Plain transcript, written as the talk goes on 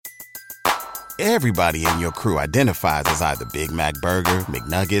Everybody in your crew identifies as either Big Mac Burger,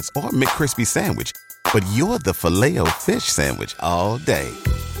 McNuggets, or McCrispy Sandwich. But you're the Filet-O-Fish Sandwich all day.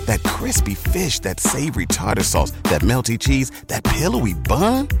 That crispy fish, that savory tartar sauce, that melty cheese, that pillowy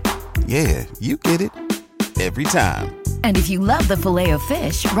bun. Yeah, you get it. Every time. And if you love the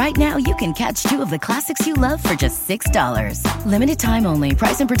Filet-O-Fish, right now you can catch two of the classics you love for just $6. Limited time only.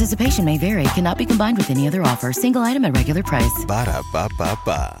 Price and participation may vary. Cannot be combined with any other offer. Single item at regular price.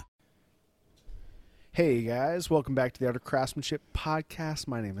 Ba-da-ba-ba-ba. Hey guys, welcome back to the Art of Craftsmanship podcast.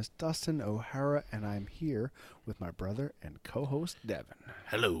 My name is Dustin O'Hara, and I'm here with my brother and co-host Devin.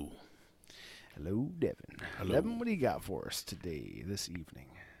 Hello. Hello, Devin. Hello. Devin, what do you got for us today, this evening?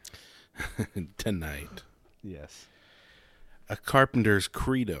 Tonight. Yes. A carpenter's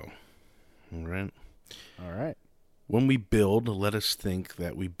credo. All right. All right. When we build, let us think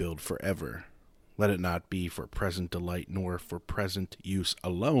that we build forever. Let it not be for present delight nor for present use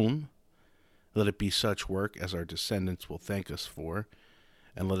alone. Let it be such work as our descendants will thank us for.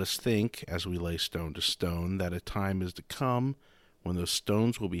 And let us think, as we lay stone to stone, that a time is to come when those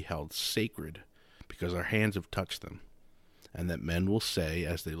stones will be held sacred, because our hands have touched them. And that men will say,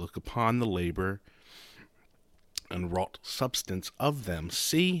 as they look upon the labor and wrought substance of them,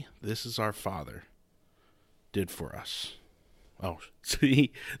 see, this is our Father did for us. Oh,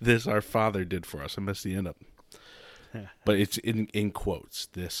 see, this our Father did for us. I messed the end up. But it's in quotes,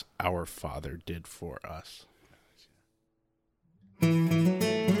 this our Father did for us.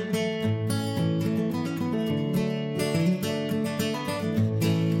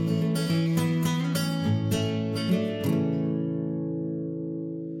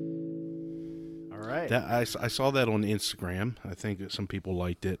 All right. I saw that on Instagram. I think that some people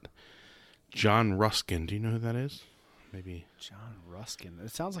liked it. John Ruskin. Do you know who that is? Maybe. John Ruskin.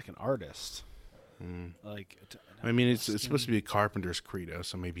 It sounds like an artist. I mean, it's supposed to be a carpenter's credo,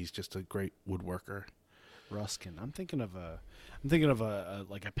 so maybe he's just a great woodworker. Ruskin. I'm thinking of a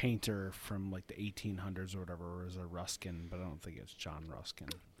like a painter from like the 1800s or whatever, was a Ruskin, but I don't think it's John Ruskin.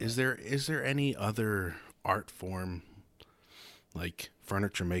 Is there any other art form like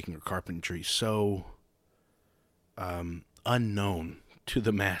furniture making or carpentry so unknown to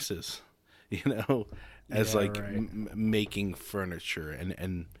the masses, as making furniture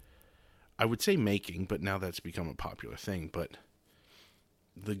and I would say making, but now that's become a popular thing. But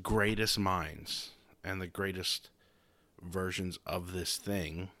the greatest minds and the greatest versions of this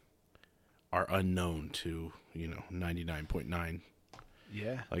thing are unknown to, 99.9.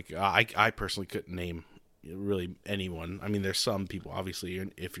 Yeah. Like, I personally couldn't name really anyone. I mean, there's some people, obviously,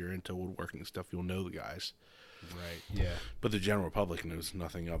 if you're into woodworking stuff, you'll know the guys. Right, yeah. But the general public knows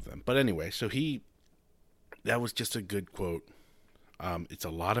nothing of them. But anyway, so that was just a good quote. It's a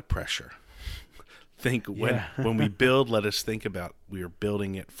lot of pressure. When we build, let us think about we are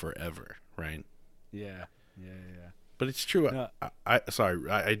building it forever, right? Yeah. But it's true. No.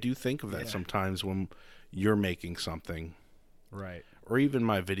 I do think of that sometimes when you're making something, Right. or even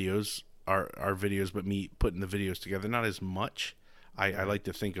my videos are videos, but me putting the videos together, not as much. I like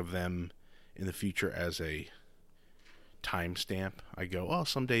to think of them in the future as a timestamp. I go, oh,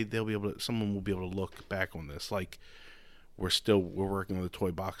 someday someone will be able to look back on this. Like we're working on the toy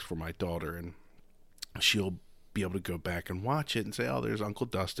box for my daughter, and she'll be able to go back and watch it and say, oh, there's Uncle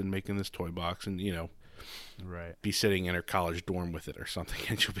Dustin making this toy box, and Right. be sitting in her college dorm with it or something,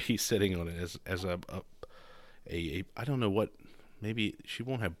 and she'll be sitting on it as a I don't know what, maybe she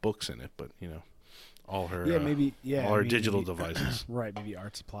won't have books in it, but all her all her digital devices. Right, maybe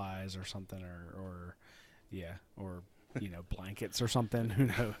art supplies or something, or blankets or something. Who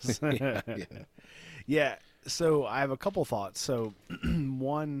knows? Yeah. So I have a couple thoughts. So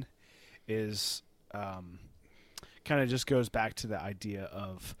one is kind of just goes back to the idea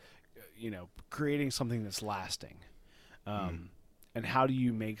of creating something that's lasting, and how do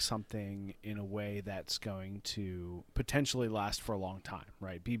you make something in a way that's going to potentially last for a long time,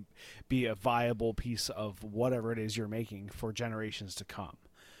 right? Be a viable piece of whatever it is you're making for generations to come.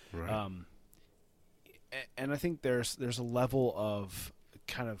 Right. And I think there's a level of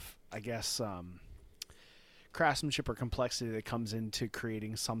kind of, I guess, craftsmanship or complexity that comes into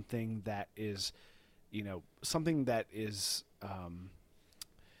creating something that is,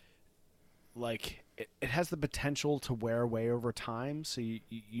 like it has the potential to wear away over time. So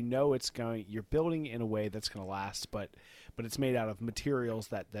you're building in a way that's going to last, but it's made out of materials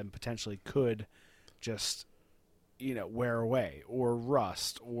that then potentially could just wear away or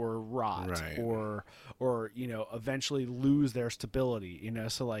rust or rot, right, or eventually lose their stability,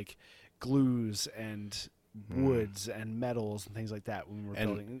 so like glues and woods and metals and things like that when we're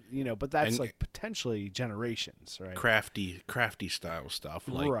building, but that's like potentially generations, right? Crafty style stuff.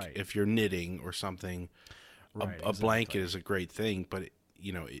 Like if you're knitting or something, a blanket is a great thing, but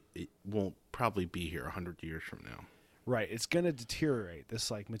it won't probably be here 100 years from now. Right. It's going to deteriorate. This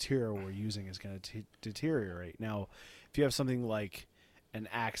like material we're using is going to deteriorate. Now, if you have something like an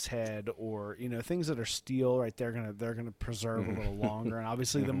axe head or, things that are steel, right, they're going to preserve a little longer. And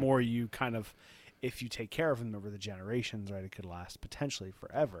obviously the more you if you take care of them over the generations, right, it could last potentially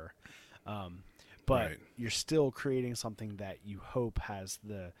forever. But you're still creating something that you hope has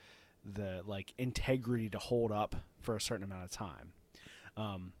the like integrity to hold up for a certain amount of time.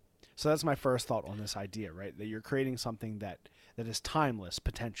 So that's my first thought on this idea, right? That you're creating something that is timeless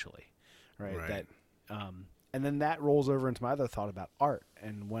potentially, right? That, and then that rolls over into my other thought about art.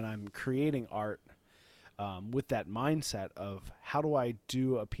 And when I'm creating art, with that mindset of how do I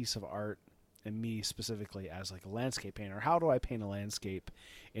do a piece of art, and me specifically as like a landscape painter, how do I paint a landscape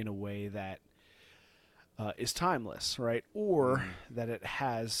in a way that is timeless, right? Or that it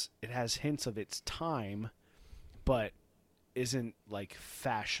has hints of its time, but isn't like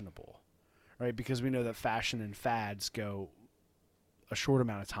fashionable, right? Because we know that fashion and fads go a short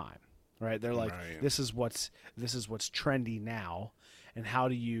amount of time, right? They're like, this is what's trendy now, and how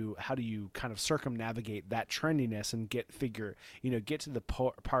do you kind of circumnavigate that trendiness and get to the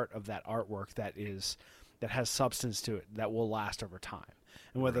part of that artwork that has substance to it that will last over time,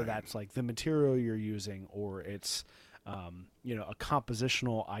 and whether that's like the material you're using or it's a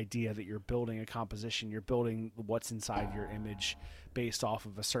compositional idea that you're building a composition, you're building what's inside your image based off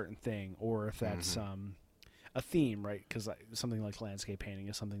of a certain thing, or if that's a theme, right? Because something like landscape painting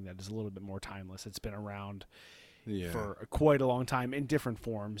is something that is a little bit more timeless. It's been around for quite a long time in different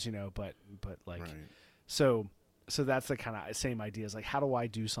forms, but like, so that's the kind of same idea as like, how do I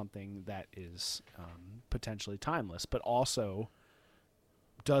do something that is potentially timeless, but also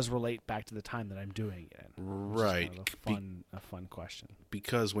does relate back to the time that I'm doing it in. Right. Kind of a fun question.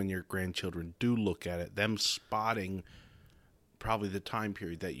 Because when your grandchildren do look at it, them spotting probably the time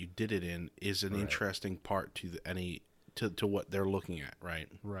period that you did it in is an interesting part to what they're looking at, right?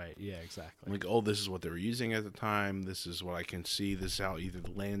 Right, yeah, exactly. Like, this is what they were using at the time. This is what I can see. This is how either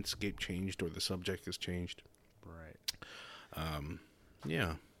the landscape changed or the subject has changed. Right.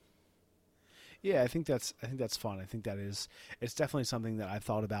 Yeah. Yeah, I think that's fun. I think it's definitely something that I've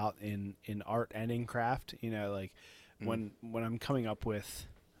thought about in art and in craft. Like when I'm coming up with,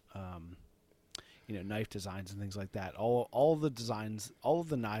 knife designs and things like that. All the designs, all of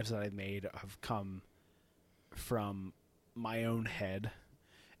the knives that I've made have come from my own head,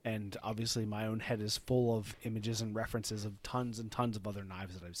 and obviously my own head is full of images and references of tons and tons of other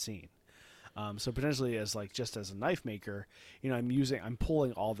knives that I've seen. So potentially as a knife maker, I'm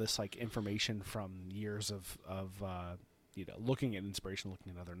pulling all this like information from years of looking at inspiration,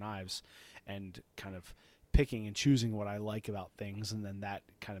 looking at other knives, and kind of picking and choosing what I like about things, and then that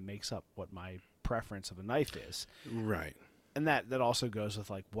kind of makes up what my preference of a knife is. Right. And that also goes with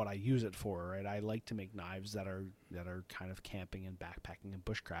like what I use it for, right? I like to make knives that are kind of camping and backpacking and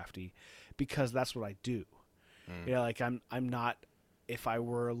bushcrafty, because that's what I do. Like I'm not. If I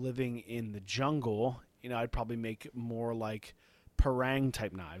were living in the jungle, I'd probably make more like parang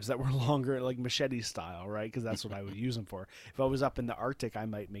type knives that were longer, like machete style, right? Because that's what I would use them for. If I was up in the Arctic, I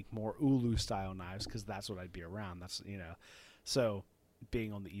might make more ulu style knives, because that's what I'd be around. That's so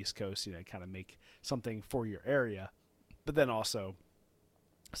being on the East Coast, kind of make something for your area. But then also,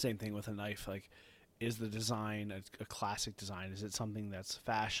 same thing with a knife. Like, is the design a classic design? Is it something that's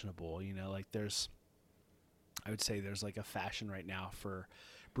fashionable? I would say there's like a fashion right now for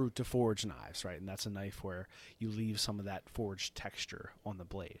brute to forge knives, right? And that's a knife where you leave some of that forged texture on the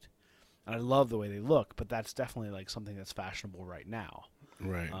blade. And I love the way they look, but that's definitely like something that's fashionable right now.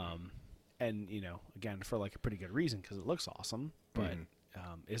 Right. And again, for like a pretty good reason, because it looks awesome. But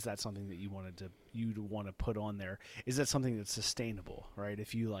is that something that you'd want to put on there? Is that something that's sustainable, right?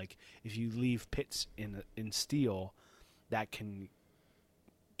 If you leave pits in steel that can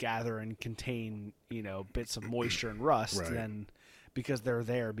gather and contain bits of moisture and rust, then because they're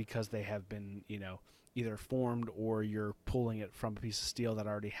there because they have been either formed, or you're pulling it from a piece of steel that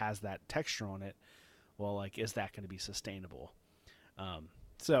already has that texture on it, well, like, is that going to be sustainable?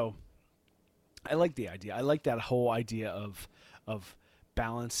 So I like the idea. I like that whole idea of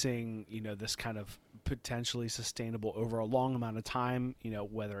balancing this kind of potentially sustainable over a long amount of time,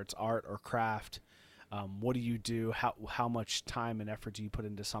 whether it's art or craft. What do you do? How much time and effort do you put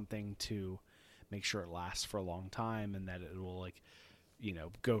into something to make sure it lasts for a long time, and that it will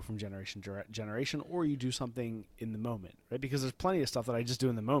go from generation to generation, or you do something in the moment, right? Because there's plenty of stuff that I just do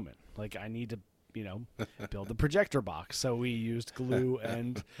in the moment. Like, I need to build the projector box. So we used glue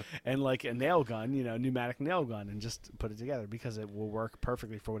and like a nail gun, pneumatic nail gun, and just put it together because it will work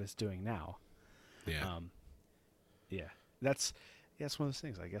perfectly for what it's doing now. Yeah. Yeah. That's one of those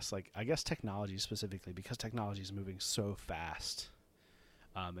things. I guess technology specifically, because technology is moving so fast.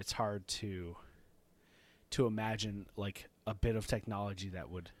 It's hard to imagine like a bit of technology that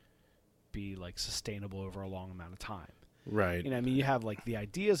would be like sustainable over a long amount of time. Right. You have like the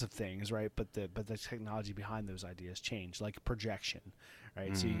ideas of things, right? But the technology behind those ideas change, like projection,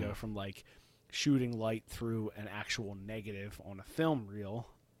 right? So you go from like shooting light through an actual negative on a film reel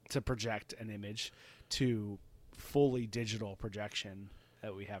to project an image to fully digital projection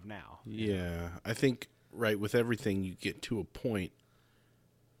that we have now. Yeah. I think, right, with everything you get to a point.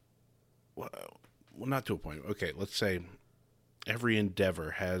 Well, not to a point. Okay, let's say every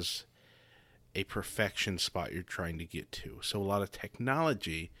endeavor has a perfection spot you're trying to get to. So a lot of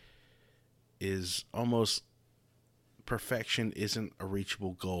technology is almost perfection isn't a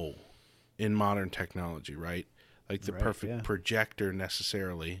reachable goal in modern technology, right? Like the perfect projector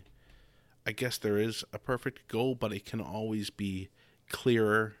necessarily. I guess there is a perfect goal, but it can always be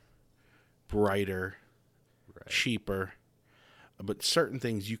clearer, brighter, cheaper. But certain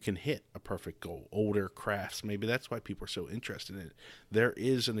things you can hit a perfect goal. Older crafts, maybe that's why people are so interested in it. There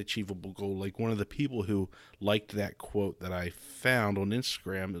is an achievable goal. Like one of the people who liked that quote that I found on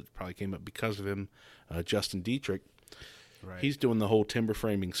Instagram, it probably came up because of him, Justin Dietrich. Right. He's doing the whole timber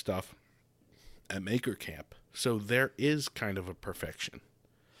framing stuff at Maker Camp. So there is kind of a perfection.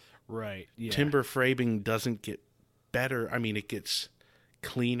 Right. Yeah. Timber framing doesn't get better. I mean, it gets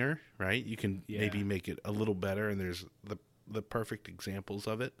cleaner, right? You can maybe make it a little better, and there's the perfect examples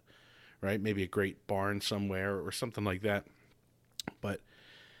of it, right? Maybe a great barn somewhere or something like that. But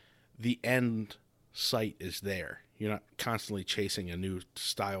the end site is there. You're not constantly chasing a new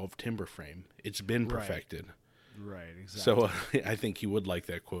style of timber frame. It's been perfected. Right, exactly. So I think you would like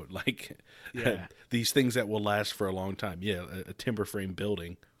that quote. Like, these things that will last for a long time. Yeah, a timber frame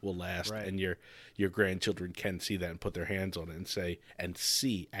building will last, and your grandchildren can see that and put their hands on it and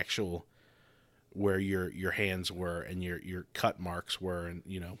see actual where your hands were and your cut marks were, and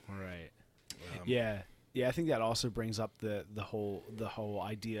right. I think that also brings up the whole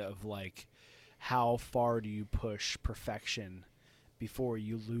idea of like, how far do you push perfection before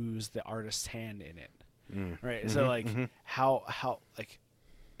you lose the artist's hand in it, right? So like how like,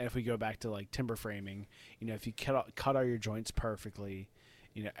 and if we go back to like timber framing, if you cut all your joints perfectly,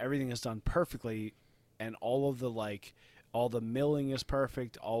 everything is done perfectly, and all the milling is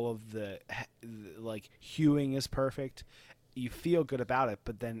perfect, all of the like hewing is perfect, you feel good about it,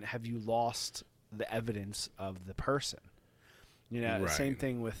 but then have you lost the evidence of the person? Same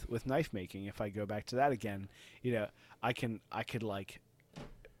thing with knife making. If I go back to that again, I could like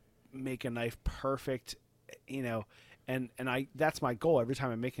make a knife perfect, and that's my goal. Every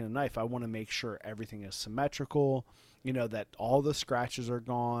time I'm making a knife, I want to make sure everything is symmetrical, that all the scratches are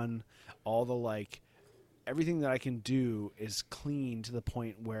gone, all the everything that I can do is clean to the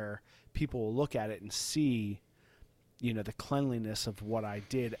point where people will look at it and see, the cleanliness of what I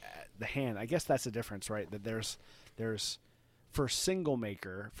did at the hand. I guess that's the difference, right? That there's for a single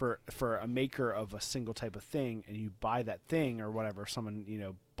maker, for a maker of a single type of thing, and you buy that thing or whatever, someone,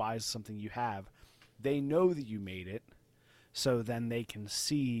 buys something you have, they know that you made it, so then they can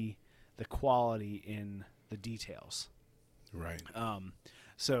see the quality in the details. Right.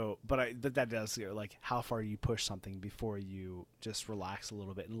 But that does, like, how far you push something before you just relax a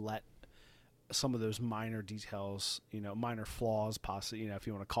little bit and let some of those minor details, minor flaws, possibly, if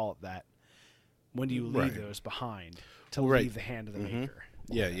you want to call it that, when do you leave those behind to leave the hand of the maker?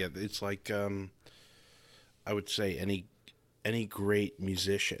 Yeah. It's like, I would say any great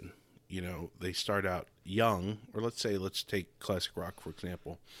musician, they start out young, or let's take classic rock, for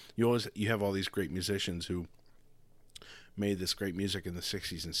example. You have all these great musicians who made this great music in the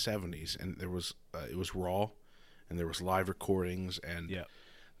 60s and 70s, and there was it was raw, and there was live recordings, and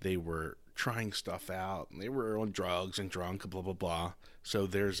they were trying stuff out, and they were on drugs and drunk, blah blah blah. So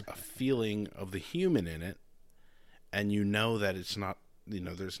there's a feeling of the human in it, and that it's not,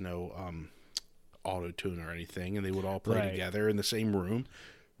 there's no auto tune or anything, and they would all play together in the same room.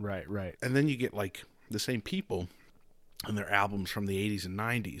 Right. And then you get like the same people, and their albums from the 80s and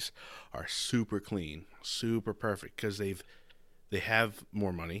 90s are super clean, super perfect, because they have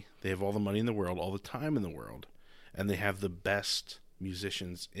more money, they have all the money in the world, all the time in the world, and they have the best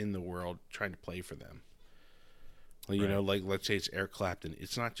musicians in the world trying to play for them. Like, let's say it's Eric Clapton.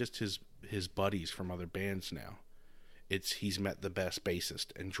 It's not just his buddies from other bands now. He's met the best bassist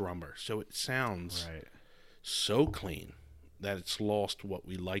and drummer, so it sounds so clean. that it's lost what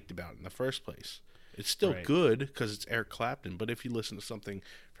we liked about it in the first place. It's still Right. good because it's Eric Clapton, but if you listen to something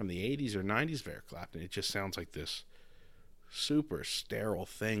from the 80s or 90s of Eric Clapton, it just sounds like this super sterile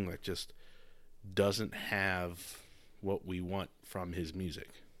thing that just doesn't have what we want from his music.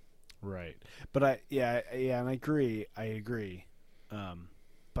 Right. But and I agree.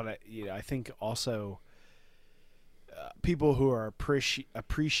 But I think also people who are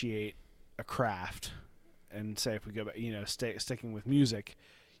appreciate a craft, and say if we go back, sticking with music,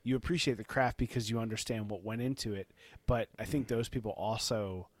 you appreciate the craft because you understand what went into it. But I think those people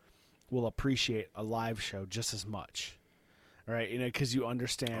also will appreciate a live show just as much. Right, because you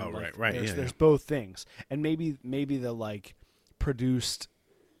understand. There's both things, and maybe the like produced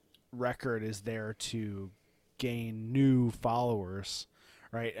record is there to gain new followers,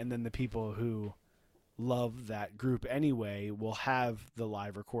 right? And then the people who love that group anyway will have the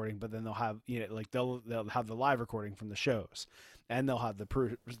live recording, but then they'll have they'll have the live recording from the shows, and they'll have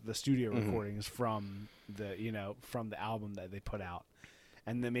the studio recordings from the album that they put out.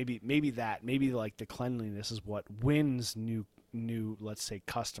 And then maybe like the cleanliness is what wins new let's say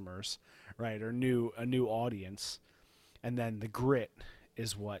customers, right, or a new audience, and then the grit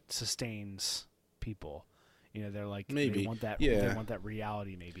is what sustains people. They're like Maybe they want that yeah. They want that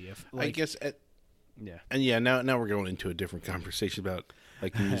reality. Maybe if I guess yeah. And yeah, now we're going into a different conversation about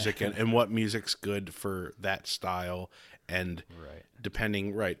like music and what music's good for that style, and Right.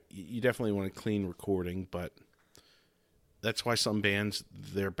 depending, right, you definitely want a clean recording, but that's why some bands,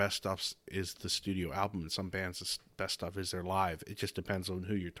 their best stuff is the studio album, and some bands' the best stuff is their live. It just depends on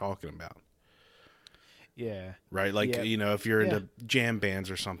who you're talking about. Yeah. Right? Like, Yeah. if you're into jam bands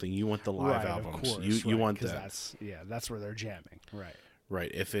or something, you want the live Right, albums. Of course, You want 'cause that. that's where they're jamming. Right.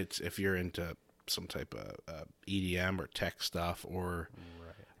 Right. If you're into some type of EDM or tech stuff, or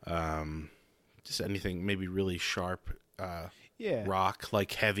just anything maybe really sharp rock,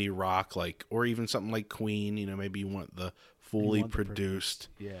 like heavy rock, like, or even something like Queen, maybe you want the fully produced.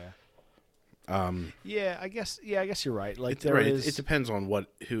 I guess you're right. Like It depends on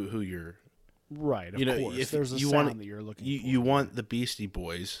who you're. Right, of course. If there's a you sound want, that you're looking for. You want the Beastie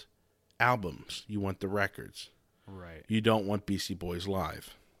Boys albums. You want the records. Right. You don't want Beastie Boys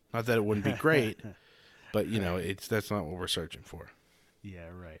live. Not that it wouldn't be great, but that's not what we're searching for. Yeah,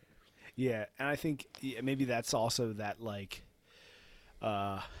 right. Yeah, and I think maybe that's also that like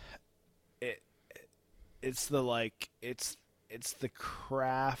it's the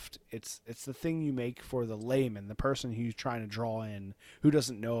craft, it's the thing you make for the layman, the person who's trying to draw in, who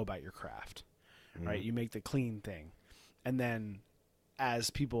doesn't know about your craft. Right? You make the clean thing. And then as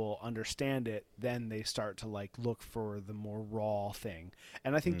people understand it, then they start to like look for the more raw thing.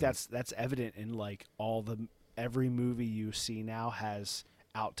 And I think that's evident in like every movie you see now has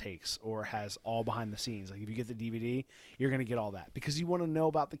outtakes or has all behind the scenes. Like if you get the DVD, you're going to get all that because you want to know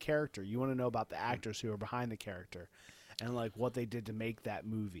about the character. You want to know about the actors who are behind the character and like what they did to make that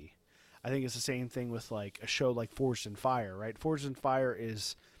movie. I think it's the same thing with like a show like Forged in Fire, right? Forged in Fire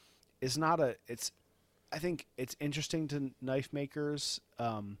is not I think it's interesting to knife makers,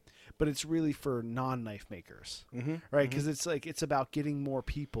 but it's really for non-knife makers, right? Because it's about getting more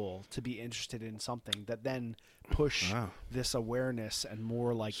people to be interested in something that then push this awareness and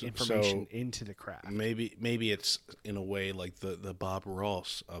more like information into the craft. Maybe it's in a way like the Bob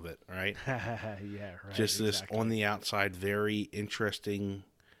Ross of it, right? Yeah, right. Just this on the outside, very interesting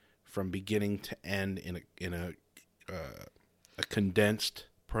from beginning to end in a condensed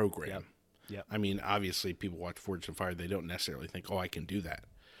program. Yep. I mean, obviously, people watch Forged in Fire. They don't necessarily think, "Oh, I can do that,"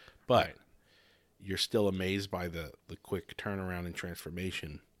 but you're still amazed by the quick turnaround and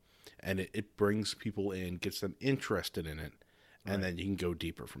transformation, and it brings people in, gets them interested in it, and then you can go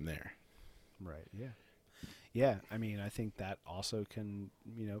deeper from there. Right. Yeah. I mean, I think that also can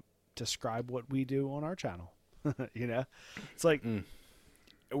describe what we do on our channel. It's like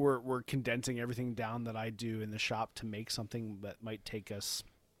we're condensing everything down that I do in the shop to make something that might take us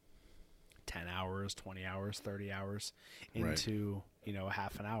 10 hours, 20 hours, 30 hours into, a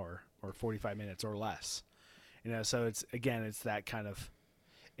half an hour or 45 minutes or less. So it's that kind of,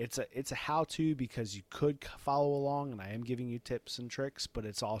 it's a how-to because you could follow along and I am giving you tips and tricks, but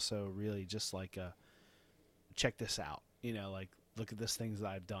it's also really just like check this out, like look at this things that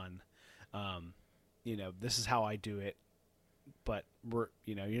I've done. This is how I do it, but you're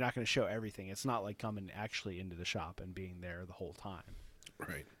not going to show everything. It's not like coming actually into the shop and being there the whole time.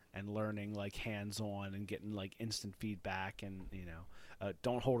 Right. And learning like hands-on and getting like instant feedback and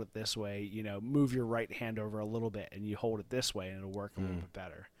don't hold it this way, move your right hand over a little bit and you hold it this way and it'll work a little bit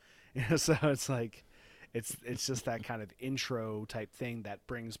better. So it's like it's just that kind of intro type thing that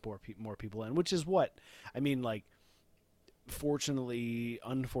brings more people in, which is what I mean. Like fortunately,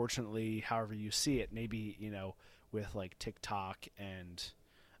 unfortunately, however you see it, maybe, with like TikTok and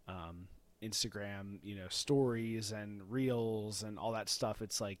Instagram, stories and reels and all that stuff,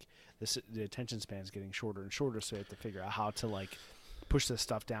 it's like the attention span is getting shorter and shorter, so you have to figure out how to like push this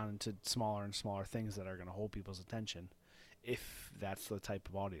stuff down into smaller and smaller things that are going to hold people's attention, if that's the type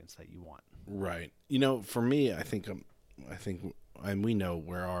of audience that you want. Right. For me, I think, and we know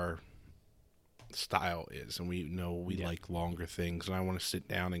where our style is, and we know we like longer things, and I want to sit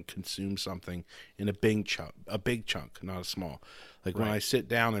down and consume something in a big chunk, not a small. Like when I sit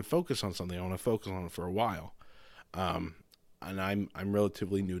down and focus on something, I want to focus on it for a while. And I'm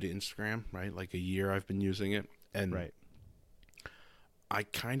relatively new to Instagram, right? Like a year I've been using it, and I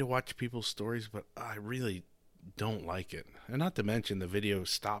kind of watch people's stories, but I really don't like it. And not to mention the video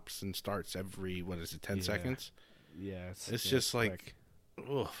stops and starts every 10 seconds? Yeah, it's just like,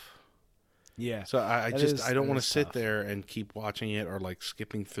 oof. Yeah. So I don't want to sit there and keep watching it or like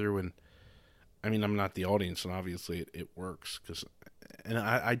skipping through. And I mean, I'm not the audience, and obviously it works and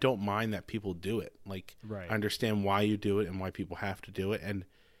I don't mind that people do it. Like, I understand why you do it and why people have to do it, and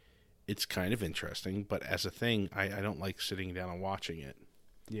it's kind of interesting. But as a thing, I don't like sitting down and watching it.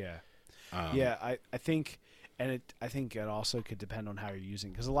 Yeah. I think, and I think it also could depend on how you're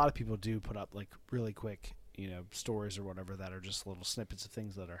using, because a lot of people do put up like really quick, stories or whatever that are just little snippets of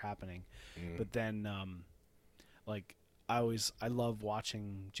things that are happening. But then, like, I love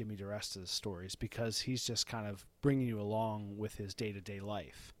watching Jimmy DiResta's stories, because he's just kind of bringing you along with his day-to-day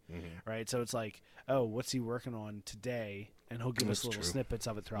life, right? So it's like, oh, what's he working on today? And he'll give us little snippets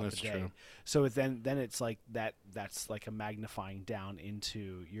of it throughout the day. True. So then it's like that's like a magnifying down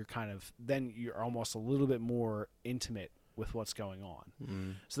into then you're almost a little bit more intimate with what's going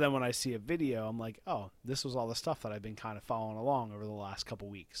on. So then when I see a video, I'm like, oh, this was all the stuff that I've been kind of following along over the last couple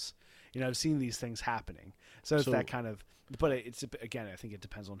weeks. I've seen these things happening. So it's that kind of, but it's, again, I think it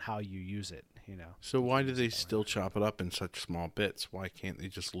depends on how you use it, So why do they still chop it up in such small bits? Why can't they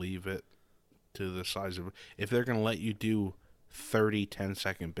just leave it to the size of, if they're going to let you do 30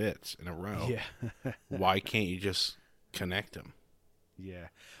 10-second bits in a row, why can't you just connect them? Yeah.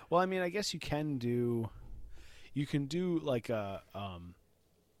 Well, I mean, I guess you can do like is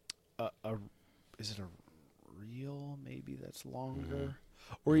it a reel maybe that's longer?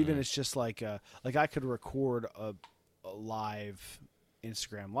 Or even it's just like I could record a live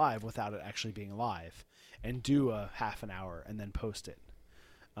Instagram live without it actually being live, and do a half an hour and then post it.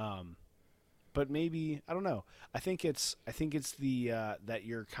 But maybe, I don't know. I think it's the that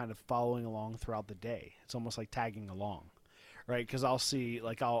you're kind of following along throughout the day. It's almost like tagging along, right? Because I'll see,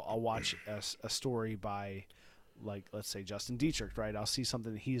 like, I'll watch a story by, like, let's say Justin Dietrich, right? I'll see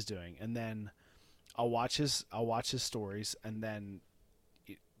something that he's doing, and then I'll watch his stories, and then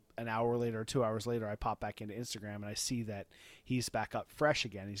an hour later or 2 hours later, I pop back into Instagram and I see that he's back up fresh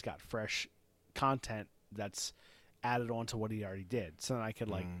again. He's got fresh content that's added on to what he already did. So then I could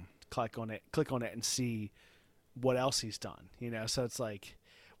like click on it and see what else he's done, So it's like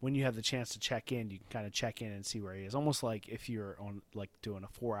when you have the chance to check in, you can kind of check in and see where he is. Almost like if you're on, like, doing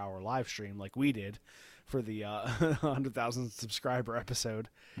a 4-hour live stream like we did for the 100,000 subscriber episode.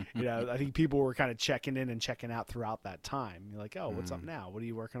 I think people were kind of checking in and checking out throughout that time. You're like, oh, what's up now? What are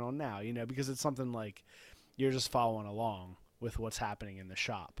you working on now? Because it's something like you're just following along with what's happening in the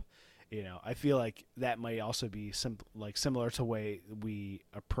shop. I feel like that might also be similar to the way we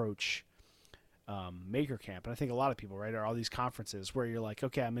approach Maker Camp. And I think a lot of people, right, are all these conferences where you're like,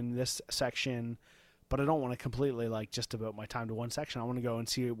 okay, I'm in this section, but I don't want to completely like just devote my time to one section. I want to go and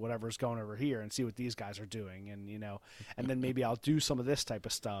see whatever's going over here and see what these guys are doing. And, and then maybe I'll do some of this type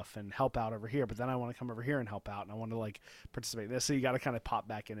of stuff and help out over here, but then I want to come over here and help out, and I want to like participate in this. So you got to kind of pop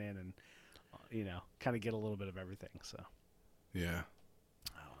back in and, kind of get a little bit of everything. So, yeah.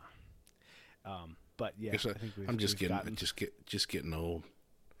 But yeah, I think I'm just getting old.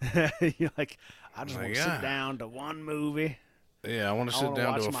 You're like, I just want to sit down to one movie. Yeah, I want to sit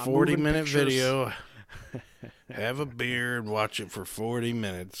down to a 40-minute video, have a beer, and watch it for 40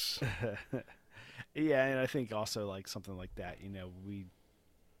 minutes. Yeah, and I think also like something like that.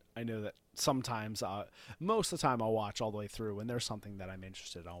 I know that sometimes, most of the time, I'll watch all the way through. When there's something that I'm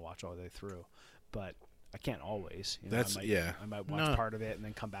interested in, I'll watch all the way through. But I can't always. I might watch part of it and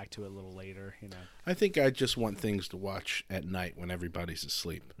then come back to it a little later. I think I just want things to watch at night when everybody's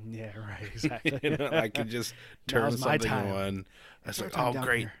asleep. Yeah, right. Exactly. I can just turn something on. I was like, oh,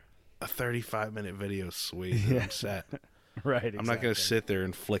 great, a 35-minute video, sweet. Yeah. I'm set. Right. Exactly. I'm not going to sit there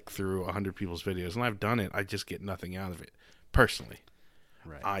and flick through 100 people's videos, and I've done it. I just get nothing out of it personally.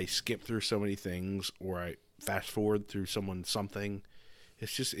 Right. I skip through so many things, or I fast forward through something.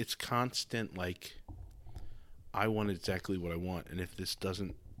 It's constant, like, I want exactly what I want, and if this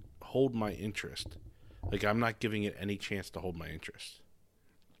doesn't hold my interest, like I'm not giving it any chance to hold my interest.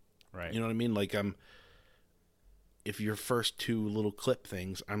 Right. You know what I mean? Like if your first two little clip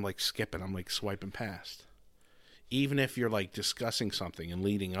things, I'm like skipping, I'm like swiping past. Even if you're like discussing something and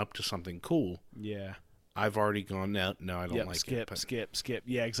leading up to something cool, Yeah. I've already gone, no, I don't like skip, it. But, skip.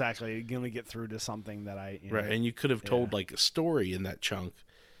 Yeah, exactly. You're going to get through to something that right, and you could have told like a story in that chunk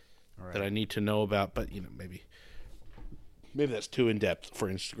that I need to know about, but maybe that's too in depth for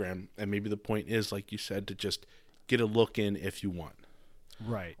Instagram, and maybe the point is, like you said, to just get a look in if you want,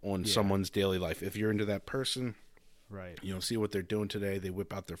 right, on someone's daily life. If you're into that person, right, see what they're doing today. They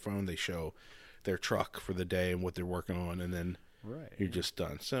whip out their phone, they show their truck for the day and what they're working on, and then you're just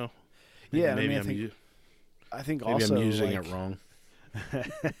done. So maybe I think maybe also I'm using like, it wrong,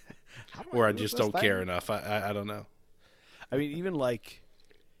 or I just don't care enough. I don't know. I mean, even like,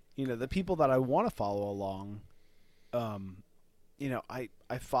 the people that I want to follow along, I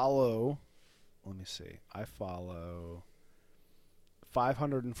follow. Let me see. I follow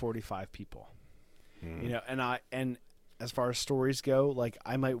 545 people. And as far as stories go, like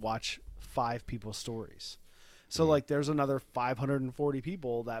I might watch 5 people's stories. So like there's another 540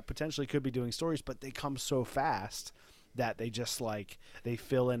 people that potentially could be doing stories, but they come so fast that they just like they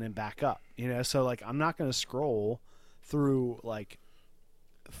fill in and back up. So like I'm not going to scroll through like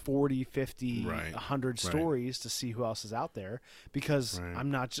 40, 50, 100 stories to see who else is out there, because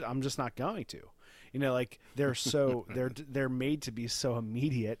I'm just not going to. Like they're made to be so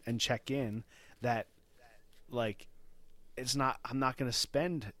immediate and check in that like I'm not going to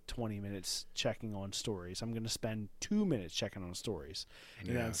spend 20 minutes checking on stories. I'm going to spend 2 minutes checking on stories,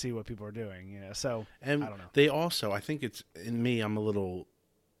 and see what people are doing, So, and I don't know. They also, I think it's in me, I'm a little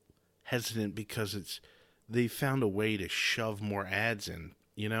hesitant because they found a way to shove more ads in,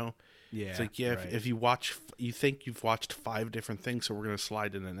 Yeah. It's like, if you watch, you think you've watched 5 different things, so we're going to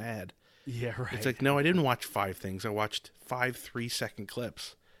slide in an ad. Yeah, right. It's like, no, I didn't watch 5 things. I watched 5 3-second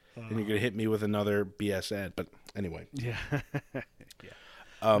clips. And you're going to hit me with another BS ad. But anyway. Yeah.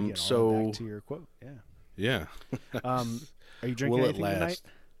 Yeah. So back to your quote. Yeah. Are you drinking Will it anything last? tonight?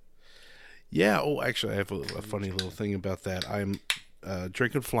 Yeah. Oh, actually, I have a funny little thing about that. I'm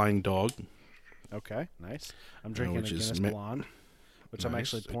drinking Flying Dog. Okay, nice. I'm drinking a Guinness Blonde, which I'm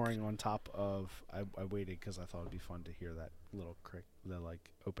actually pouring on top of. I waited because I thought it'd be fun to hear that little the like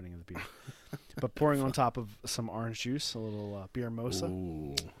opening of the beer. But pouring on top of some orange juice, a little beer mosa.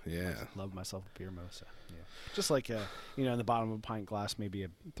 Ooh, yeah. Love myself a beer mosa. Yeah, just like in the bottom of a pint glass, maybe a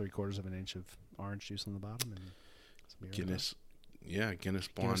 3/4 of an inch of orange juice on the bottom, and some beer Guinness. Yeah, Guinness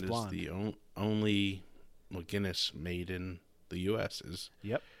Blonde is the only Guinness made in the U.S. is.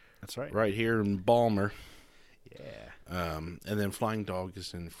 Yep, that's right. Right here in Balmer. Yeah. And then Flying Dog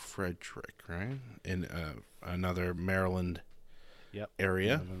is in Frederick, right? In another Maryland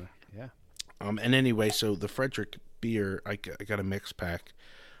area. Yeah. And anyway, so the Frederick beer, I got a mix pack.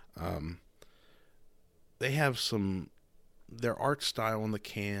 They have their art style on the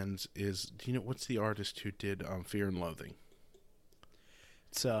cans is, do you know, what's the artist who did Fear and Loathing?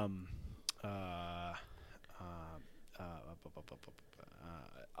 It's I'll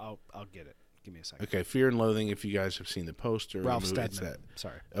get it. Give me a second. Okay, Fear and Loathing, if you guys have seen the poster. Ralph movie, Steadman.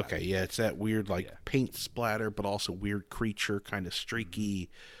 Sorry. Okay, yeah, it's that weird paint splatter, but also weird creature, kind of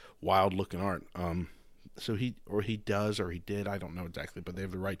streaky, wild-looking art. So he did, I don't know exactly, but they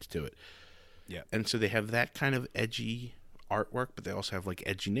have the rights to it. Yeah. And so they have that kind of edgy artwork, but they also have like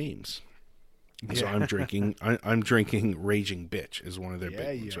edgy names. Yeah. So I'm drinking Raging Bitch is one of their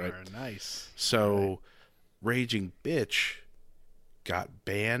big ones, right? Yeah, nice. So Raging Bitch got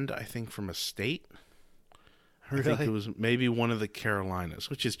banned, I think, from a state. Really? I think it was maybe one of the Carolinas,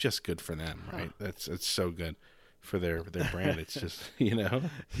 which is just good for them, right? It's so good for their brand. It's just,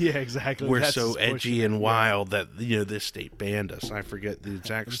 Yeah, exactly. We're so edgy and wild that this state banned us. I forget the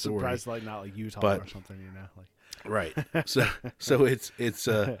exact story. I'm surprised, not like Utah or something, Right. So it's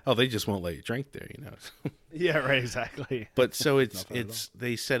they just won't let you drink there, Yeah, right, exactly. But so it's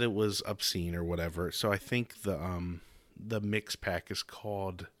they said it was obscene or whatever. So I think the mix pack is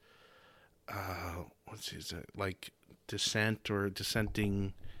called like Dissent or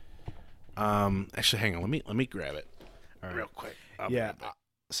Dissenting. Actually, hang on, let me grab it real quick.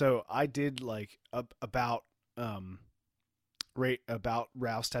 So I did like about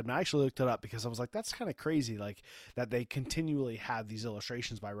Ralph Steadman. I actually looked it up because I was like, that's kind of crazy, like that they continually have these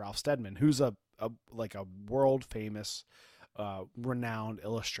illustrations by Ralph Steadman, who's a world famous renowned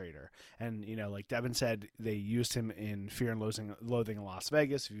illustrator. And, you know, like Devin said, they used him in Fear and Loathing in Las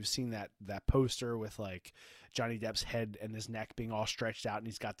Vegas. If you've seen that poster with like Johnny Depp's head and his neck being all stretched out and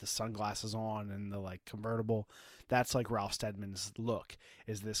he's got the sunglasses on and the like convertible, that's like Ralph Steadman's look,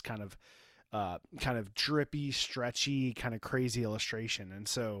 is this kind of drippy, stretchy, kind of crazy illustration. And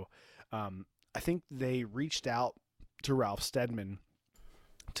so I think they reached out to Ralph Steadman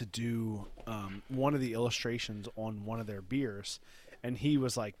to do one of the illustrations on one of their beers, and he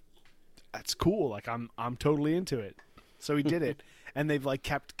was like, "That's cool. Like I'm totally into it." So he did it, and they've like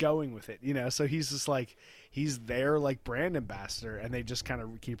kept going with it, you know. So he's just like he's their like brand ambassador, and they just kind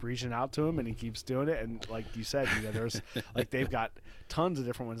of keep reaching out to him, and he keeps doing it. And like you said, you know, there's like they've got tons of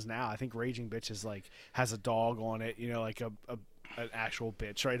different ones now. I think Raging Bitch is like has a dog on it, you know, like an actual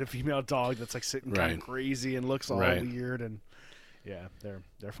bitch, right? A female dog that's like sitting kind of crazy and looks all weird, and yeah,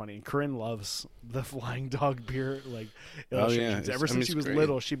 they're funny. And Corinne loves the Flying Dog beer like illustrations. Ever since she was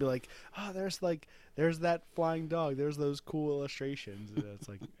little, she'd be like, "Oh, there's that flying dog. There's those cool illustrations." And it's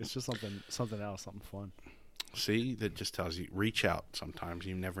like it's just something else, something fun. See, that just tells you reach out. Sometimes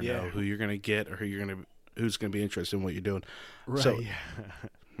you never know who you're gonna get or who's gonna be interested in what you're doing. Right. So,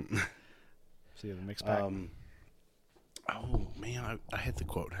 see the mixed pack. Oh man, I had the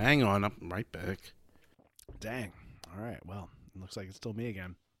quote. Hang on, I'm right back. Dang. All right. Well, it looks like it's still me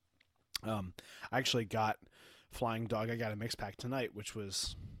again. I actually got Flying Dog. I got a mix pack tonight, which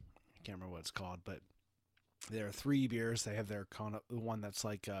was I can't remember what it's called, but there are 3 beers. They have their one that's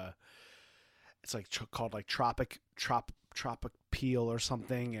like it's like called like Tropic Peel or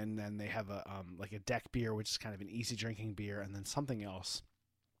something, and then they have a like a deck beer, which is kind of an easy drinking beer, and then something else.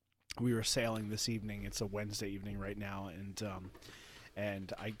 We were sailing this evening. It's a Wednesday evening right now,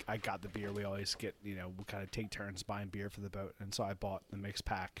 and I got the beer. We always get, you know, we kind of take turns buying beer for the boat, and so I bought the mixed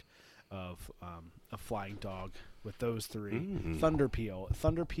pack of a Flying Dog with those 3. Thunder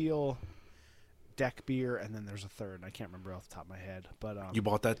Peel, deck beer, and then there's a third. I can't remember off the top of my head, but you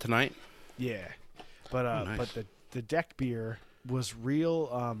bought that tonight? Yeah, but nice. But the deck beer was real.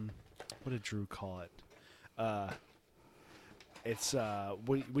 What did Drew call it? It's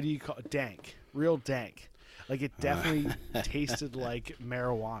what do you call it? Dank, real dank. Like it definitely tasted like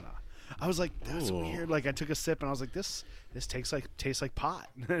marijuana. I was like, that's weird. Like I took a sip and I was like, this tastes like pot.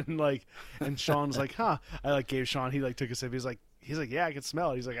 and Sean's like, huh? I like gave Sean. He like took a sip. He's like, yeah, I can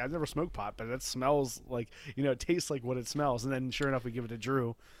smell it. He's like, I've never smoked pot, but it smells like, you know, it tastes like what it smells. And then sure enough, we give it to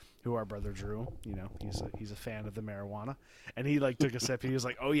Drew, who our brother Drew, you know, he's a fan of the marijuana, and he like took a sip and he was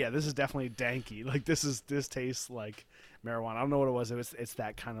like, oh yeah, this is definitely danky. Like this tastes like marijuana. I don't know what it was. It's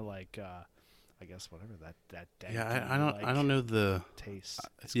that kind of like I guess whatever that danky. Yeah, I don't know the taste.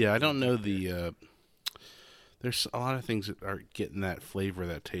 I don't know the. There's a lot of things that are getting that flavor,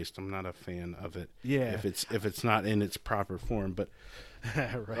 that taste. I'm not a fan of it. Yeah. If it's not in its proper form, but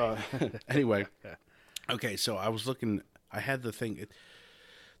right. Anyway, okay. So I was looking. I had the thing.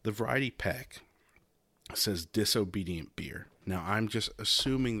 The variety pack says disobedient beer. Now, I'm just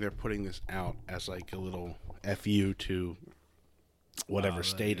assuming they're putting this out as like a little FU to whatever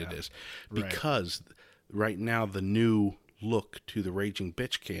state it is. Because right now, the new look to the Raging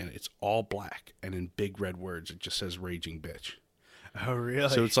Bitch can, it's all black. And in big red words, it just says Raging Bitch. Oh, really?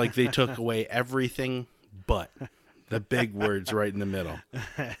 So it's like they took away everything but the big words right in the middle.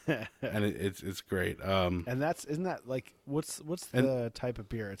 And it's great. And isn't that like what's the type of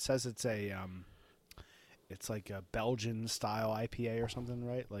beer? It says it's it's like a Belgian style IPA or something,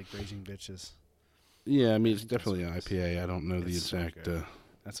 right? Like Raging Bitches. Yeah, I mean it's definitely an IPA. I don't know the exact. So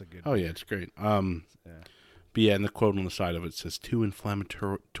that's a good. Oh yeah, it's great. But yeah, and the quote on the side of it says 2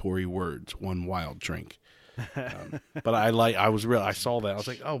 inflammatory words, 1 wild drink. But I saw that. I was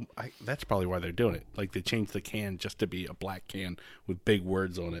like, oh, that's probably why they're doing it. Like they changed the can just to be a black can with big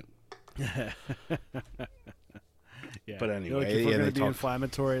words on it. Yeah. But anyway, if we're going to be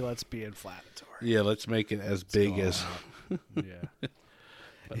inflammatory, let's be inflammatory. Yeah, let's make it as big as.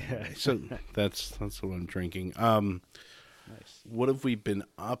 Yeah. So that's what I'm drinking. Nice. What have we been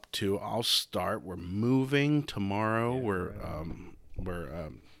up to? I'll start. We're moving tomorrow. We're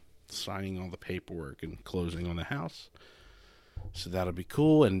signing all the paperwork and closing on the house, so that'll be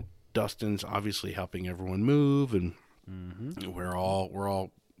cool. And Dustin's obviously helping everyone move, and we're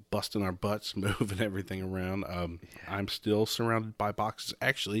all busting our butts moving everything around. I'm still surrounded by boxes.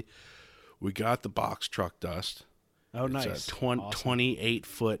 Actually, we got the box truck, Dust. Oh, it's nice. A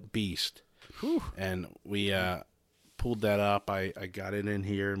 28-foot beast. Whew. And we pulled that up. I got it in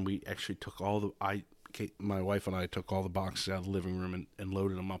here, and we actually took my wife and I took all the boxes out of the living room and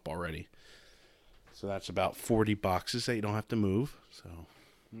loaded them up already. So that's about 40 boxes that you don't have to move. So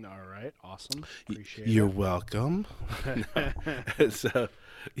All right, awesome. Appreciate You're it. welcome. So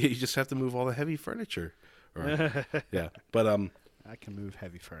you just have to move all the heavy furniture. Yeah, but I can move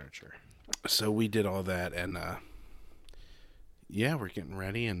heavy furniture. so we did all that, and yeah, we're getting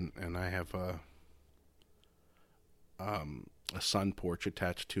ready, and I have a sun porch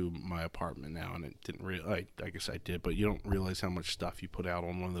attached to my apartment now, and it didn't really. I guess I did, but you don't realize how much stuff you put out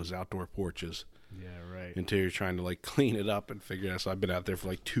on one of those outdoor porches. Yeah, right. Until you're trying to like clean it up and figure it out. So I've been out there for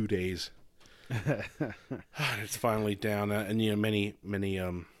like 2 days. It's finally down, and many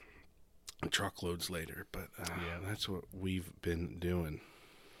truckloads later. But that's what we've been doing.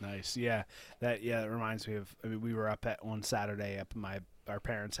 Nice. Yeah. That reminds me of. I mean, we were up on Saturday up at our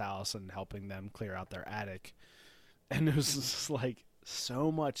parents' house and helping them clear out their attic, and it was just like so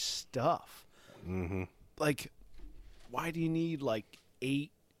much stuff. Mm-hmm. Like, why do you need like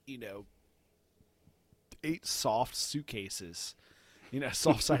 8 soft suitcases,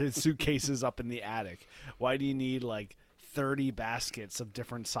 soft-sided suitcases up in the attic? Why do you need like 30 baskets of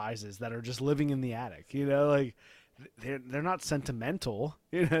different sizes that are just living in the attic? Like they're not sentimental.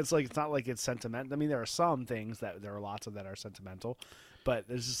 It's like, it's not like it's sentimental. I mean, there are some things that there are lots of that are sentimental, but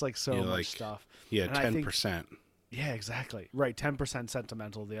there's just like so much stuff. Yeah, And 10%. Yeah, exactly. Right, 10%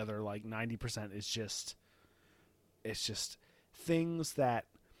 sentimental. The other like 90% is just, it's just things that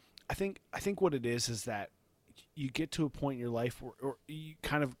I think what it is that you get to a point in your life or you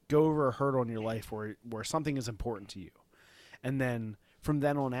kind of go over a hurdle in your life where something is important to you. And then from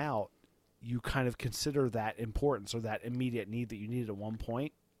then on out, you kind of consider that importance or that immediate need that you needed at one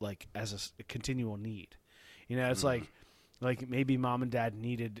point, like as a continual need. It's like maybe mom and dad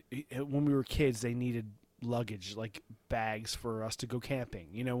needed, when we were kids, they needed luggage, like bags for us to go camping,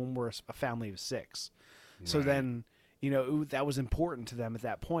 when we're a family of 6. So then, that was important to them at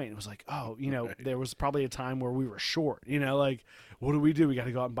that point. It was like, oh, Right. There was probably a time where we were short, like, what do? We got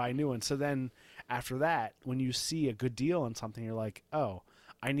to go out and buy a new one. So then after that, when you see a good deal on something, you're like, oh,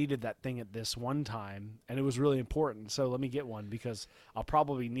 I needed that thing at this one time and it was really important. So let me get one because I'll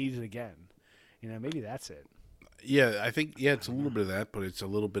probably need it again. Maybe that's it. Yeah, I think, it's a little bit of that, but it's a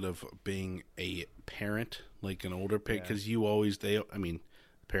little bit of being a parent, like an older parent, because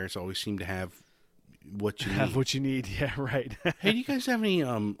parents always seem to have what you need. What you need. Yeah, right. Hey, do you guys have any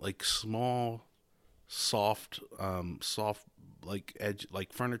like small, soft like edge,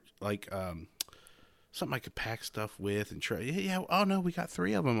 like furniture, like something I could pack stuff with and try? Yeah. Oh no, we got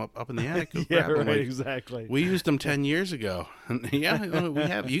 3 of them up in the attic. Go Yeah, grab 'em. right, Like, exactly. we used them 10 years ago. Yeah, we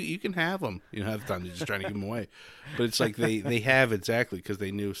have. You can have them. Half the time they're just trying to give them away, but it's like they have exactly because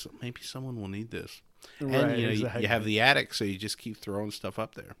they knew maybe someone will need this. Right, And exactly. you have the attic, so you just keep throwing stuff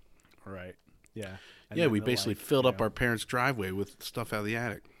up there. Right. Yeah. And Yeah, then we the basically life, filled up our parents' driveway with stuff out of the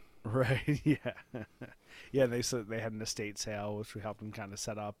attic. Right. Yeah. Yeah. They said they had an estate sale, which we helped them kind of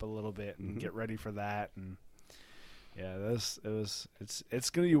set up a little bit and get ready for that. And yeah, it's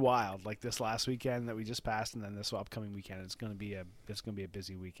going to be wild. Like this last weekend that we just passed, and then this upcoming weekend, it's going to be a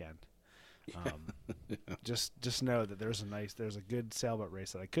busy weekend. Just know that there's a good sailboat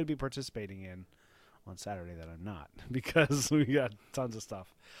race that I could be participating in on Saturday that I'm not because we got tons of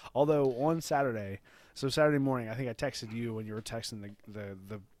stuff. Although on Saturday morning, I think I texted you when you were texting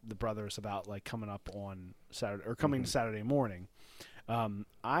the brothers about like coming up on Saturday or coming Saturday morning.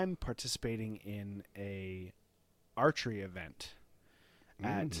 I'm participating in a archery event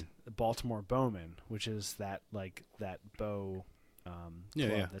at Baltimore Bowman, which is that bow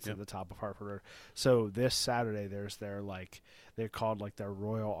club that's at the top of Hartford Road. So this Saturday they're called like their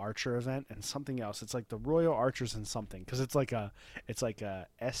Royal Archer event and something else. It's like the Royal Archers and something because it's like a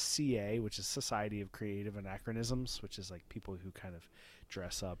SCA, which is Society of Creative Anachronisms, which is like people who kind of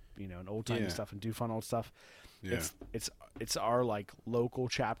dress up, in old timey stuff and do fun old stuff. Yeah. It's our like local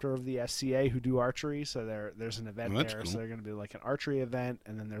chapter of the SCA who do archery. So there's an event there. Cool. So they're going to be like an archery event,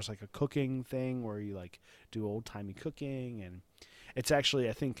 and then there's like a cooking thing where you like do old timey cooking, and it's actually,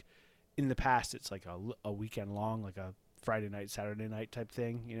 I think in the past it's like a weekend long, like a Friday night, Saturday night type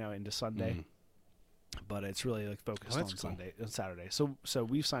thing, into Sunday. But it's really like focused on Sunday and Saturday. So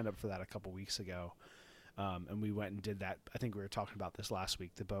we signed up for that a couple weeks ago. And we went and did that. I think we were talking about this last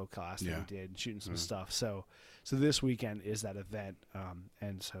week, the bow class that we did, shooting some stuff. So this weekend is that event.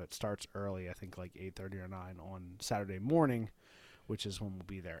 And so it starts early, I think like 8:30 or 9 on Saturday morning, which is when we'll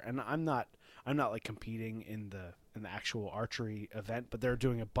be there. And I'm not like competing in the actual archery event, but they're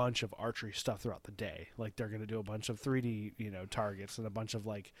doing a bunch of archery stuff throughout the day. Like they're going to do a bunch of 3D, targets and a bunch of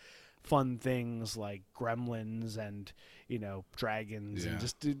like fun things like gremlins and dragons Yeah.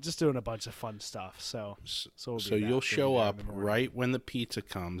 and just doing a bunch of fun stuff. So So we'll be you'll we'll be show there in up the morning. right when the pizza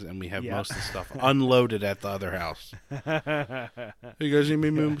comes, and we have Yeah. most of the stuff unloaded at the other house. Hey, you guys need me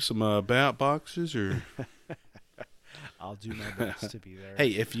to move some bat boxes or? I'll do my best to be there. Hey,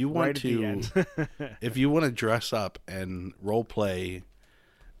 if you want right at the end. if you want to dress up and role play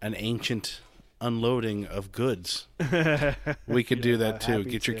an ancient unloading of goods, we could do that too.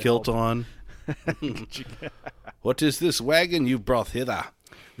 happy Get your to kilt help. on. What is this wagon you've brought hither?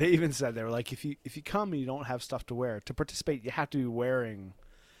 They even said they were like, if you come and you don't have stuff to wear to participate, you have to be wearing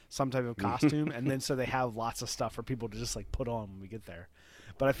some type of costume, and then so they have lots of stuff for people to just like put on when we get there.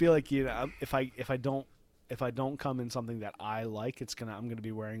 But I feel like if I don't come in something that I like, I'm gonna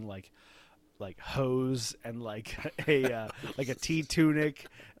be wearing like hose and like a tea tunic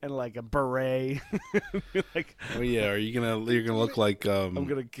and like a beret. Like Oh yeah, you're gonna look like I'm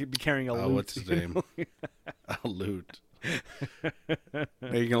gonna be carrying a loot. what's his name? A loot.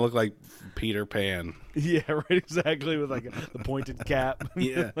 You're gonna look like Peter Pan. Yeah, right. Exactly, with like the pointed cap.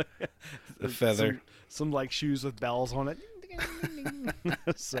 Yeah. The feather. Some like shoes with bells on it.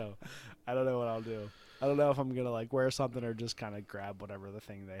 So, I don't know what I'll do. I don't know if I'm gonna like wear something or just kind of grab whatever the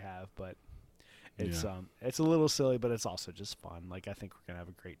thing they have. But it's it's a little silly, but it's also just fun. Like I think we're gonna have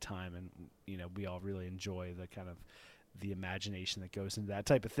a great time, and we all really enjoy the kind of the imagination that goes into that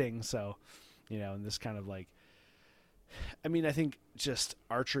type of thing. So, and this kind of like. I mean, I think just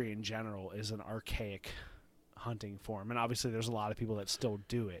archery in general is an archaic hunting form, and obviously there's a lot of people that still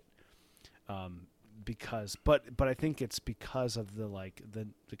do it. But I think it's because of the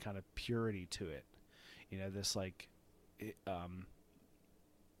kind of purity to it. This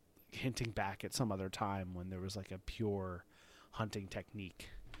hinting back at some other time when there was like a pure hunting technique.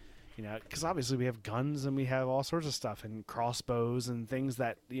 Because obviously we have guns and we have all sorts of stuff and crossbows and things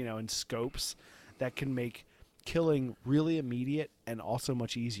that and scopes that can make killing really immediate and also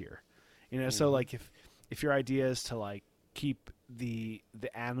much easier. So like if your idea is to like keep the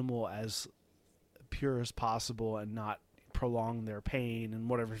animal as pure as possible and not prolong their pain and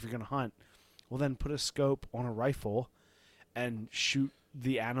whatever, if you're going to hunt, well then put a scope on a rifle and shoot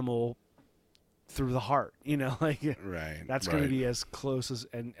the animal through the heart, Right. That's going to be as close as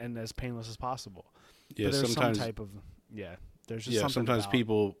and as painless as possible. Yeah, but there's sometimes some type of there's just something sometimes about,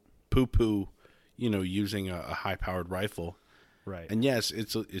 people poo-poo, using a high-powered rifle. right. And yes,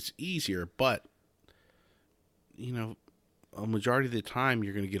 it's easier, but a majority of the time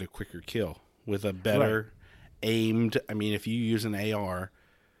you're going to get a quicker kill with a better aimed. I mean, if you use an AR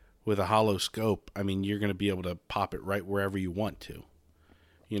with a hollow scope, I mean, you're going to be able to pop it right wherever you want to.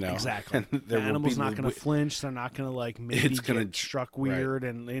 Exactly. And The animal's not going to flinch. They're not going to like maybe It's gonna- get struck weird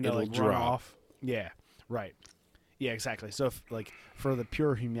and It'll like drop. run off. Yeah, right. Yeah, exactly. So if, like for the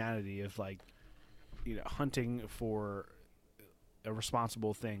pure humanity of like hunting for a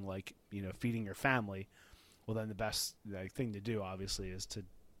responsible thing like feeding your family, well then the best thing to do obviously is to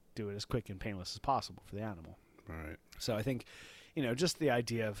do it as quick and painless as possible for the animal. Right. So I think just the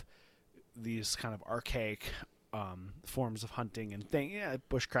idea of these kind of archaic forms of hunting and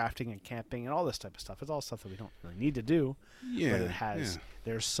bushcrafting and camping and all this type of stuff. It's all stuff that we don't really need to do. Yeah. But it has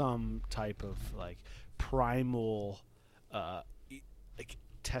there's some type of like primal like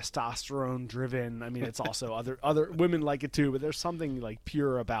testosterone driven. I mean, it's also other women like it too, but there's something like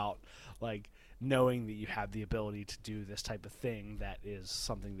pure about like knowing that you have the ability to do this type of thing that is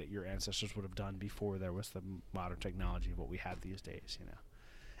something that your ancestors would have done before there was the modern technology of what we have these days,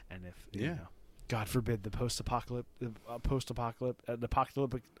 And if God forbid the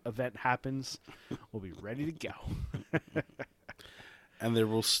apocalyptic event happens, we'll be ready to go. And there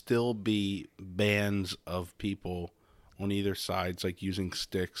will still be bands of people on either sides, like using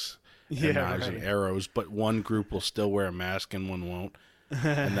sticks and knives and arrows, but one group will still wear a mask and one won't.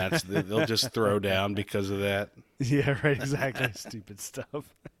 And they'll just throw down because of that. Yeah, right, exactly. Stupid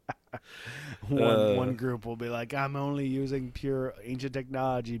stuff. One group will be like, I'm only using pure ancient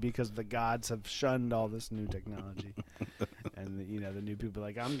technology because the gods have shunned all this new technology. And the new people are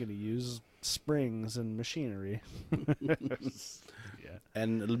like, I'm going to use springs and machinery.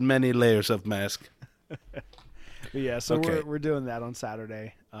 And many layers of mask. But yeah, so we're doing that on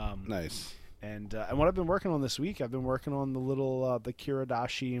Saturday. Nice. And what I've been working on this week, I've been working on the little the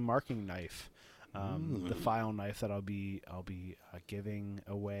Kiradashi marking knife, the file knife that I'll be giving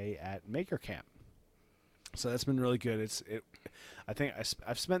away at Maker Camp. So that's been really good. I think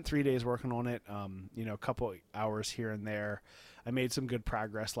I've spent 3 days working on it. A couple hours here and there. I made some good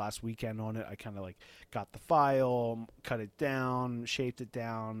progress last weekend on it. I kind of like got the file, cut it down, shaped it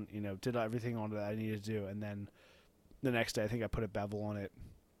down. Did everything on it that I needed to do, and then the next day I think I put a bevel on it.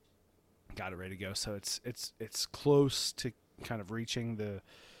 got it ready to go. So it's close to kind of reaching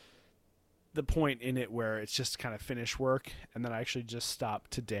the point in it where it's just kind of finished work. And then I actually just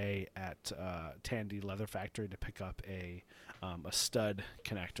stopped today at Tandy Leather Factory to pick up a stud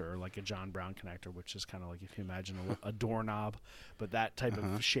connector, like a John Brown connector, which is kind of like, if you imagine a doorknob, but that type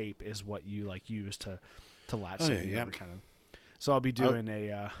of shape is what you like use to latch something over kind of. So I'll be doing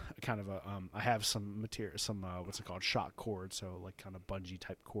a kind of a I have some material, what's it called, shock cord, so like kind of bungee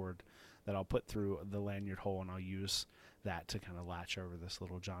type cord that I'll put through the lanyard hole, and I'll use that to kind of latch over this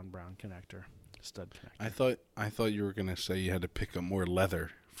little John Brown connector, stud connector. I thought you were gonna say you had to pick up more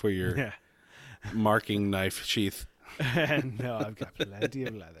leather for your marking knife sheath. No, I've got plenty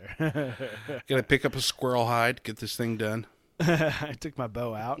of leather. Gotta pick up a squirrel hide, get this thing done. I took my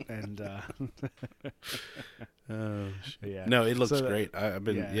bow out and yeah. No, it looks great. I've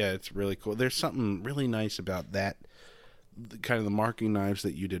been it's really cool. There's something really nice about that, kind of the marking knives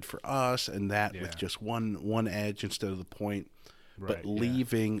that you did for us, and that with just one edge instead of the point, but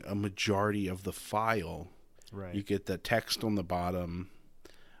leaving a majority of the file. Right. You get the text on the bottom,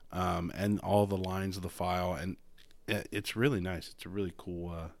 and all the lines of the file, and it's really nice. It's a really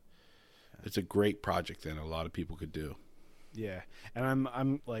cool. It's a great project that a lot of people could do. Yeah, and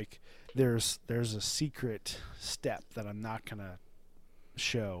I'm like, there's a secret step that I'm not gonna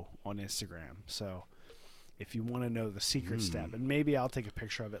show on Instagram. So if you want to know the secret step, and maybe I'll take a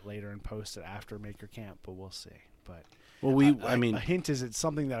picture of it later and post it after Maker Camp, but we'll see. But I mean, a hint is it's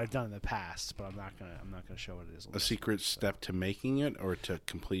something that I've done in the past, but I'm not gonna show what it is. A secret step to making it or to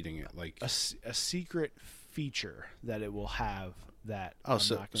completing it, like a secret feature that it will have that I'm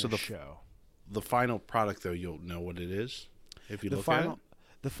not gonna show. The final product, though, you'll know what it is if you look at it.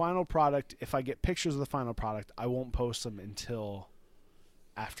 The final product, if I get pictures of the final product, I won't post them until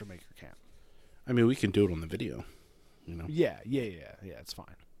after Maker Camp. I mean, we can do it on the video, you know. Yeah, it's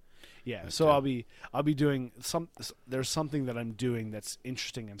fine. Yeah, so I'll be doing there's something that I'm doing that's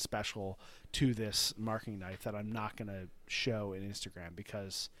interesting and special to this marking knife that I'm not going to show in Instagram,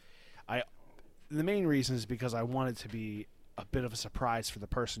 because the main reason is because I want it to be a bit of a surprise for the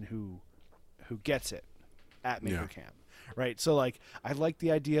person who gets it at Maker Camp. Right, so like I like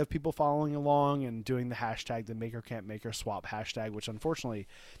the idea of people following along and doing the hashtag, the Maker Camp Maker Swap hashtag, which unfortunately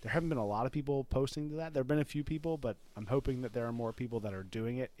there haven't been a lot of people posting to that. There have been a few people, but I'm hoping that there are more people that are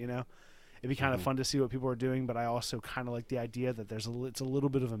doing it. You know, it'd be kind of fun to see what people are doing, but I also kind of like the idea that it's a little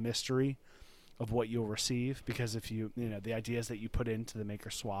bit of a mystery of what you'll receive, because if you the idea is that you put into the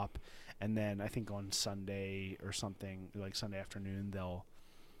Maker Swap, and then I think on Sunday or something, like Sunday afternoon,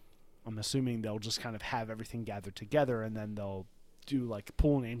 I'm assuming they'll just kind of have everything gathered together, and then they'll do like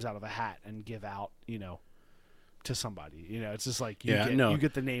pull names out of a hat and give out, to somebody. It's just like you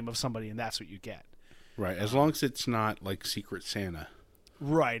get the name of somebody, and that's what you get. Right, as long as it's not like Secret Santa.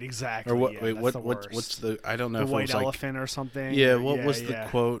 Right, exactly. Or what? Yeah, wait, what's the? I don't know. The if white it was elephant or something. Yeah. What was the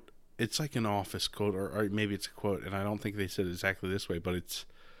quote? It's like an office quote, or maybe it's a quote, and I don't think they said it exactly this way, but it's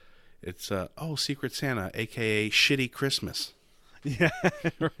Secret Santa, aka Shitty Christmas. Yeah,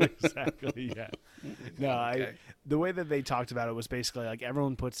 exactly. Yeah. No, the way that they talked about it was basically like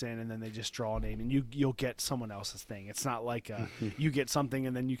everyone puts in, and then they just draw a name, and you'll get someone else's thing. It's not like you get something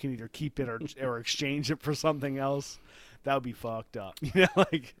and then you can either keep it or exchange it for something else. That would be fucked up.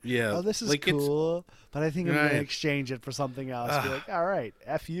 Oh, this is like cool, but I think I'm gonna exchange it for something else. You're like, all right,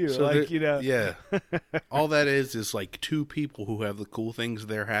 F you. So yeah. All that is like two people who have the cool things.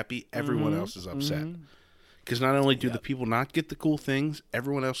 They're happy. Everyone else is upset. Because not only do the people not get the cool things,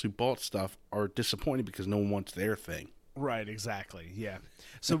 everyone else who bought stuff are disappointed because no one wants their thing. Right, exactly. Yeah.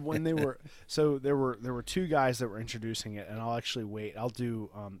 So when there were two guys that were introducing it, and I'll actually wait. I'll do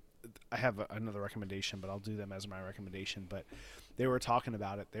I have another recommendation, but I'll do them as my recommendation. But they were talking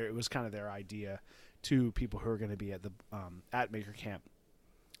about it. It was kind of their idea to people who are going to be at the at Maker Camp.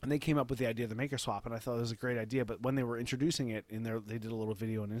 And they came up with the idea of the Maker Swap, and I thought it was a great idea. But when they were introducing it, they did a little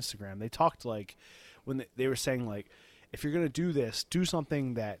video on Instagram. They talked like, when they were saying like, if you're going to do this, do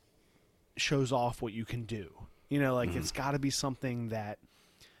something that shows off what you can do. It's got to be something that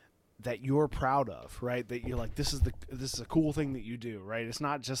you're proud of, right? That you're like, this is a cool thing that you do, right? It's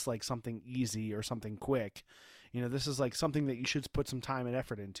not just like something easy or something quick. This is like something that you should put some time and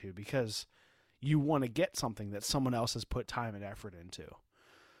effort into, because you want to get something that someone else has put time and effort into.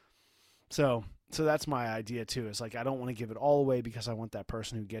 So that's my idea too. Is like, I don't want to give it all away because I want that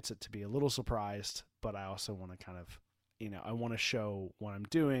person who gets it to be a little surprised, but I also want to kind of, I want to show what I'm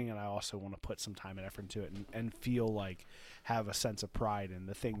doing, and I also want to put some time and effort into it, and feel like, have a sense of pride in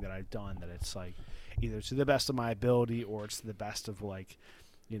the thing that I've done, that it's like either to the best of my ability or it's to the best of like,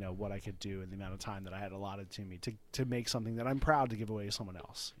 what I could do and the amount of time that I had allotted to me to make something that I'm proud to give away to someone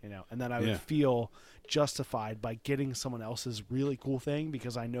else, and then I would feel justified by getting someone else's really cool thing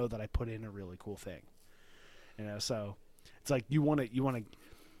because I know that I put in a really cool thing, so it's like you want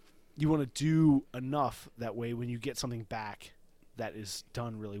to do enough that way when you get something back that is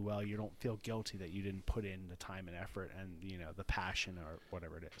done really well, you don't feel guilty that you didn't put in the time and effort and the passion or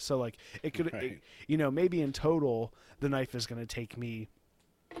whatever it is. So like it could maybe in total the knife is going to take me,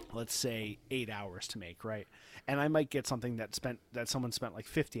 let's say, 8 hours to make, right? And I might get something that someone spent like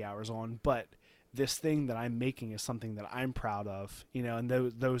 50 hours on, but this thing that I'm making is something that I'm proud of, and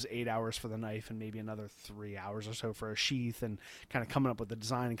those 8 hours for the knife and maybe another 3 hours or so for a sheath and kind of coming up with the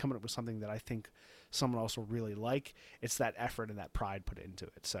design and coming up with something that I think someone else will really like. It's that effort and that pride put into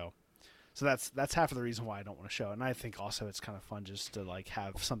it. So that's half of the reason why I don't want to show it. And I think also it's kind of fun just to like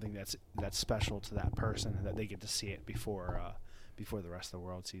have something that's special to that person and that they get to see it before the rest of the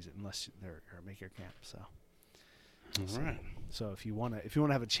world sees it, unless they're at Maker Camp. So all right. So if you want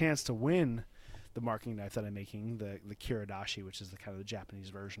to have a chance to win the marking knife that I'm making, the Kiradashi, which is the kind of the Japanese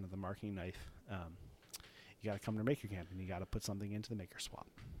version of the marking knife, you got to come to Maker Camp and you got to put something into the Maker Swap.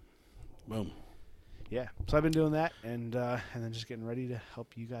 Boom. Yeah, so I've been doing that, and then just getting ready to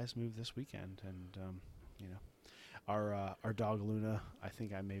help you guys move this weekend. And our dog Luna, I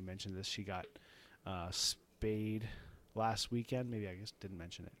think I may have mentioned this. She got spayed last weekend. Maybe I guess didn't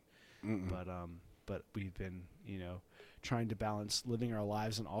mention it, but we've been trying to balance living our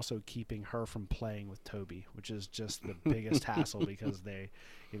lives and also keeping her from playing with Toby, which is just the biggest hassle because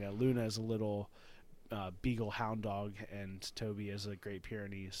Luna is a little beagle hound dog, and Toby is a Great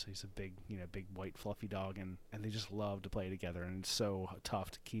Pyrenees. He's a big white fluffy dog, and they just love to play together, and it's so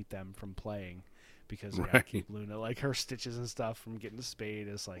tough to keep them from playing because we gotta keep Luna, like her stitches and stuff, from getting spayed.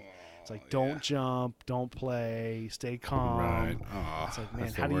 It's like don't jump, don't play, stay calm. Right. It's like,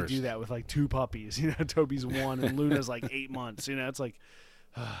 man, how do you do that with like 2 puppies? Toby's 1 and Luna's like 8 months. It's like,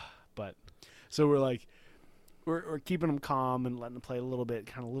 but so we're like. We're keeping them calm and letting them play a little bit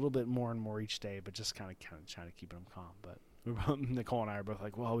more and more each day, but just kind of trying to keep them calm. But Nicole and I are both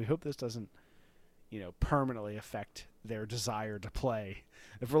like, well, we hope this doesn't, permanently affect their desire to play.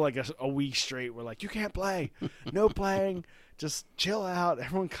 If we're like a week straight, we're like, you can't play, no playing, just chill out,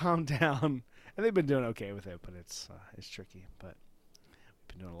 everyone calm down. And they've been doing okay with it, but it's tricky. But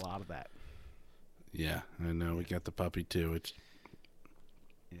we've been doing a lot of that. Yeah, I know. We got the puppy too.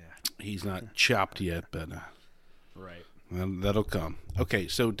 Yeah, he's not chopped yet, but. Right. Well, that'll come. Okay,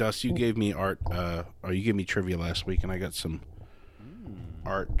 so Dust, you gave me you gave me trivia last week, and I got some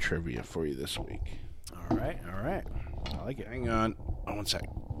art trivia for you this week. All right. I like it. Hang on. Oh, 1 sec.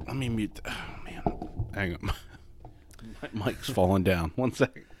 Let me mute. Oh, man. Hang on. My mic's falling down. 1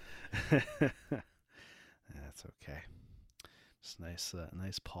 sec. That's okay. Just nice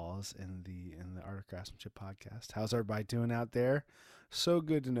pause in the Art of Craftsmanship podcast. How's everybody doing out there? So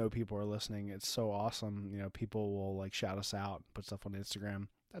good to know people are listening. It's so awesome. People will like shout us out, put stuff on Instagram.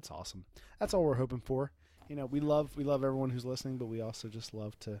 That's awesome. That's all we're hoping for. We love everyone who's listening, but we also just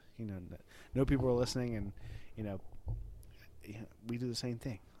love to know people are listening, and we do the same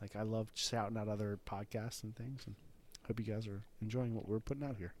thing. Like I love shouting out other podcasts and things, and hope you guys are enjoying what we're putting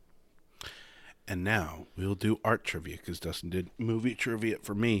out here. And now we'll do art trivia because Dustin did movie trivia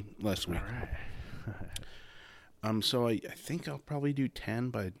for me last week. All right. So I think I'll probably do 10,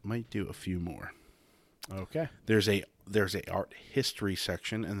 but I might do a few more. Okay. There's a art history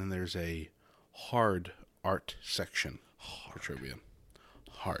section, and then there's a hard art section for trivia.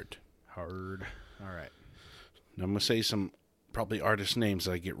 Hard. All right. Now I'm gonna say some probably artist names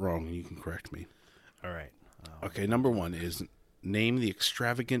that I get wrong, and you can correct me. All right. Okay. Number 1 is name the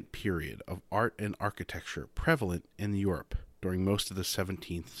extravagant period of art and architecture prevalent in Europe during most of the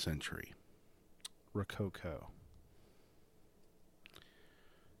 17th century. Rococo.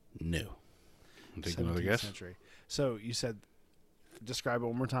 No. Take another guess. Century. So you said, describe it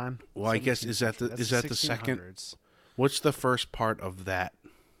one more time. Well, I guess is that the second? What's the first part of that?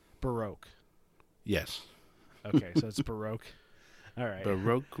 Baroque. Yes. Okay, so it's Baroque. All right.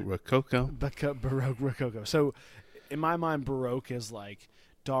 Baroque, Rococo. Baroque, Rococo. So in my mind, Baroque is like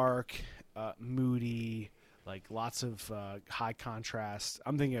dark, moody, like lots of high contrast.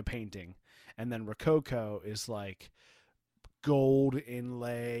 I'm thinking of painting. And then Rococo is like gold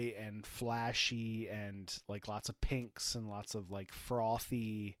inlay and flashy and like lots of pinks and lots of like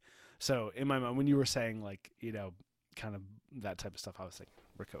frothy. So in my mind, when you were saying like, kind of that type of stuff, I was thinking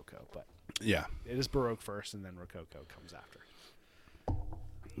Rococo. But yeah, it is Baroque first and then Rococo comes after.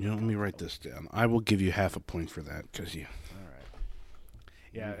 Let me write this down. I will give you half a point for that because you. All right.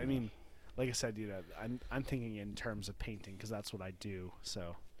 Yeah, I mean, like I said, I'm thinking in terms of painting because that's what I do.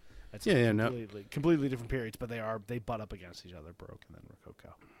 So it's completely different periods, but they butt up against each other, Baroque and then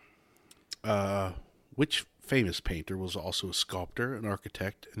Rococo. Which famous painter was also a sculptor, an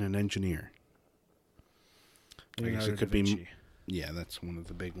architect, and an engineer? I guess it could be. Yeah, that's one of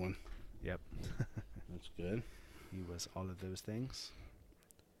the big one. Yep. That's good. He was all of those things.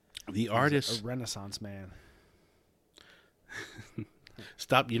 The artist, a Renaissance man.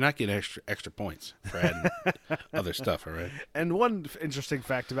 Stop! You're not getting extra points for adding other stuff, all right? And one interesting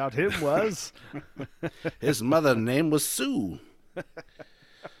fact about him was his mother's name was Sue.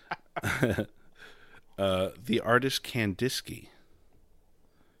 The artist Kandinsky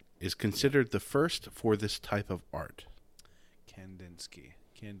is considered the first for this type of art. Kandinsky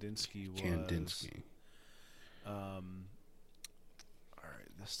was. Kandinsky. All right,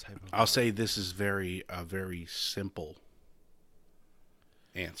 this type of. I'll say this is a very simple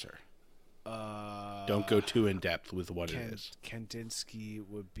answer. Don't go too in depth with what it is. Kandinsky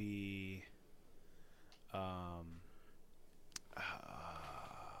would be. I'm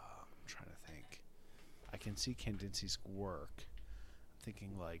trying to think. I can see Kandinsky's work. I'm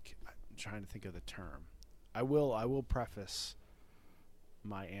trying to think of the term. I will preface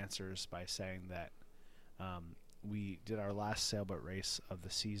my answers by saying that we did our last sailboat race of the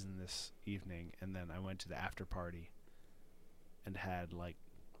season this evening, and then I went to the after party and had like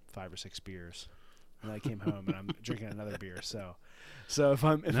 5 or 6 beers, and I came home and I'm drinking another beer. So if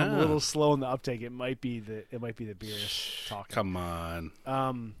I'm a little slow in the uptake, it might be the beers talking. Come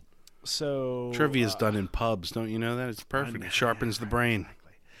on. So trivia's done in pubs, don't you know that? It's perfect. It sharpens the brain.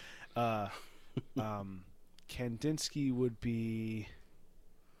 Exactly. Kandinsky would be.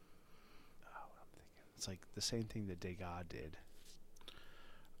 I'm thinking it's like the same thing that Degas did.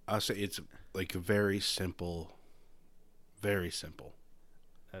 I'll say it's like a very simple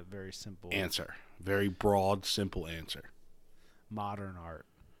answer. Very broad, simple answer. Modern art.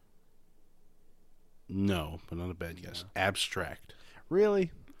 No, but not a bad guess. Abstract. Really?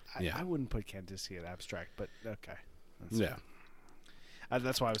 Yeah. I wouldn't put Kandinsky at abstract, but okay.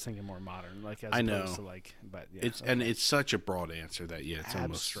 That's why I was thinking more modern, like as opposed to like. But yeah, and it's such a broad answer that it's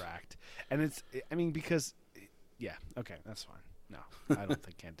abstract, almost... and because that's fine. No, I don't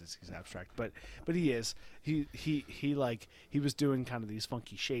think Kandinsky's abstract, but he is. He was doing kind of these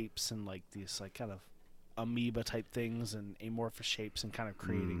funky shapes and like these like kind of amoeba type things and amorphous shapes and kind of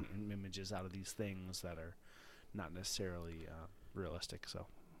creating images out of these things that are not necessarily realistic. So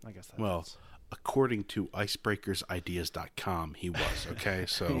I guess that. According to icebreakersideas.com, he was okay.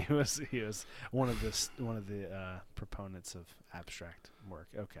 So he was one of the proponents of abstract work.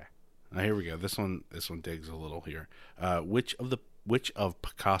 Okay. Now here we go. This one digs a little here. Which of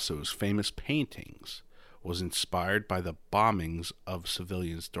Picasso's famous paintings was inspired by the bombings of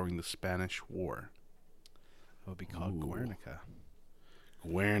civilians during the Spanish War? It would be called Guernica.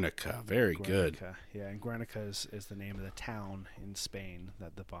 Guernica, very good. Yeah, and Guernica is the name of the town in Spain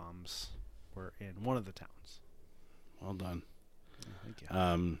that the bombs were in. One of the towns. Well done. Thank you.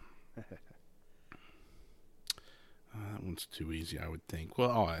 That one's too easy, I would think. Well,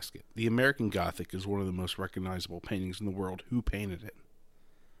 I'll ask it. The American Gothic is one of the most recognizable paintings in the world. Who painted it?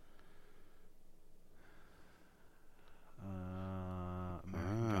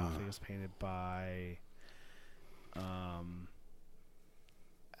 American Gothic is painted by not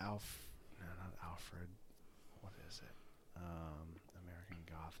Alfred. What is it? American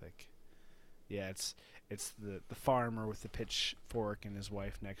Gothic. Yeah, it's the farmer with the pitchfork and his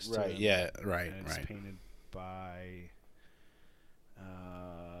wife next to him. Yeah, right. And it's painted by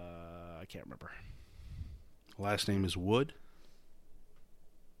I can't remember. Last name is Wood.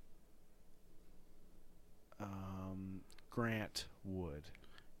 Grant Wood.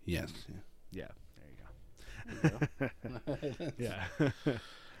 Yes. Yeah. There you go. Yeah.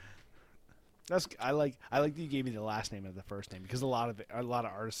 I like that you gave me the last name of the first name because a lot of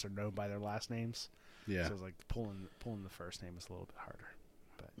artists are known by their last names. Yeah. So it's like pulling the first name is a little bit harder.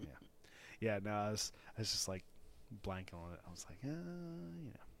 But yeah. No, I was just like blanking on it. I was like,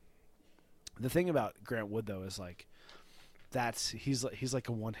 The thing about Grant Wood though is like he's like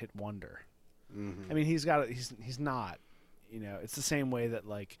a one-hit wonder. Mm-hmm. I mean, he's not, it's the same way that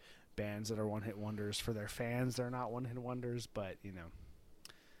like bands that are one-hit wonders for their fans, they're not one-hit wonders, but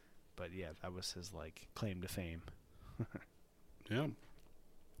yeah, that was his like claim to fame. Yeah.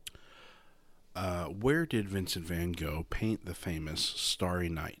 Where did Vincent van Gogh paint the famous Starry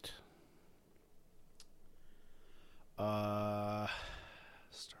Night? Starry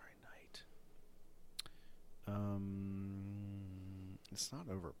Night. It's not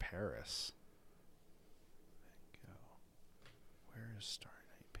over Paris. Van Gogh. Where is Starry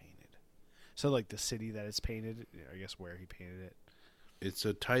Night painted? So like the city that it's painted, I guess where he painted it. It's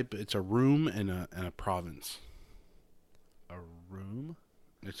a room and a province. A room?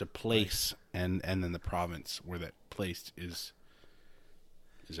 It's a place and then the province where that place is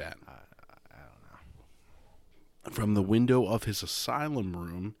at. I don't know. From the window of his asylum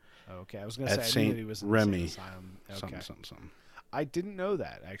room. Okay, I was going at to say I knew Saint that he was in Remy. the asylum. Okay. Something. I didn't know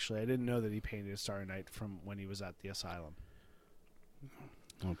that, actually. I didn't know that he painted Starry Night from when he was at the asylum.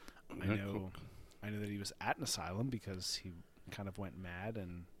 Oh, I know that he was at an asylum because he kind of went mad,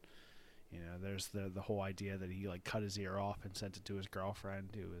 and there's the whole idea that he like cut his ear off and sent it to his girlfriend,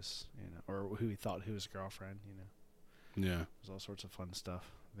 who was or who he thought who was girlfriend. Yeah, there's all sorts of fun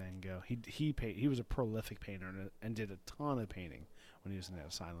stuff. Van Gogh. He was a prolific painter and did a ton of painting when he was in that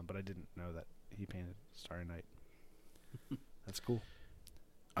asylum, but I didn't know that he painted Starry Night. That's cool.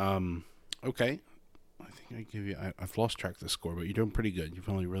 Okay. I think I've lost track of the score, but you're doing pretty good. You've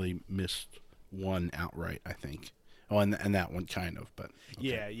only really missed one outright, I think. Oh, and that one kind of, but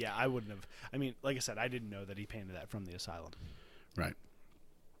okay. Yeah, I wouldn't have. I mean, like I said, I didn't know that he painted that from the asylum. Right.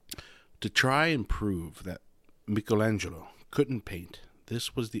 To try and prove that Michelangelo couldn't paint,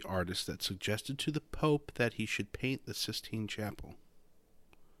 this was the artist that suggested to the Pope that he should paint the Sistine Chapel.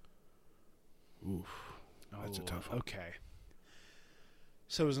 Oof. That's a tough one. Okay.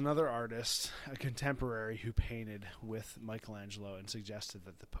 So it was another artist, a contemporary, who painted with Michelangelo and suggested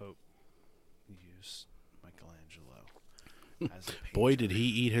that the Pope use Michelangelo as a painter. Boy, did he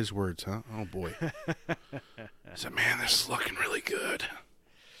eat his words, huh? Oh, boy. He said, man, this is looking really good.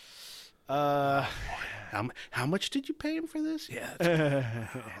 How much did you pay him for this? Yeah,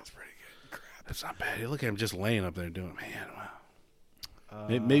 that's pretty good. Crap, that's not bad. Look at him just laying up there doing, man, wow.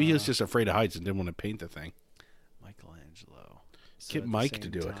 Maybe he was just afraid of heights and didn't want to paint the thing. Michelangelo. So Get Mike to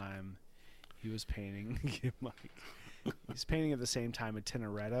do it. He was painting. Get Mike. He's painting at the same time at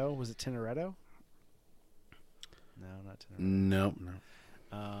Tintoretto. Was it Tintoretto? No, not Tintoretto.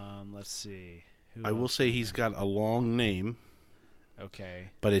 No. Let's see. I will say he's got a long name. Okay.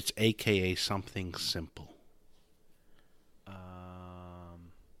 But it's AKA something simple.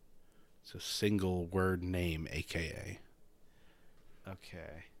 It's a single word name, AKA.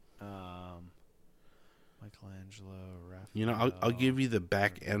 Okay. Michelangelo, Raphael. You know, I'll give you the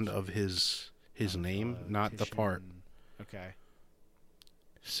back end of his name, not the part. Okay.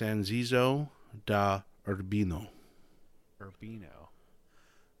 Sanzizo da Urbino. Urbino.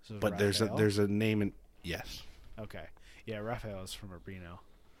 So But there's a name in yes. Okay. Yeah, Raphael is from Urbino.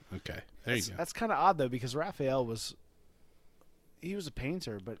 Okay. There you go. That's kind of odd though, because Raphael was a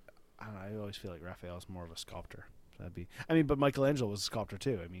painter, but I don't know, I always feel like Raphael is more of a sculptor. But Michelangelo was a sculptor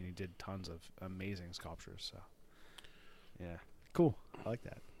too. I mean, he did tons of amazing sculptures. So, yeah, cool. I like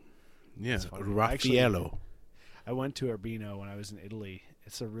that. Yeah, Raffaello. I went to Urbino when I was in Italy.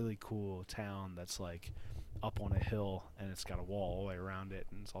 It's a really cool town that's like up on a hill, and it's got a wall all the way around it,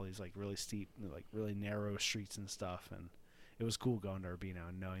 and it's all these like really steep, like really narrow streets and stuff. And it was cool going to Urbino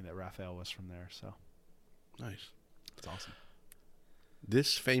and knowing that Raphael was from there. So, nice. It's awesome.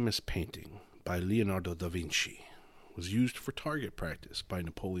 This famous painting by Leonardo da Vinci was used for target practice by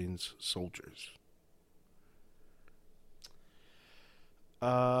Napoleon's soldiers.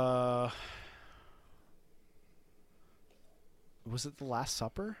 Was it The Last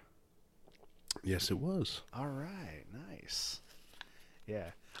Supper? Yes, it was. All right, nice.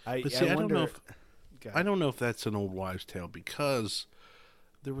 Yeah, I don't know if that's an old wives' tale, because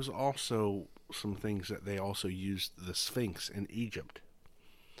there was also some things that they also used the Sphinx in Egypt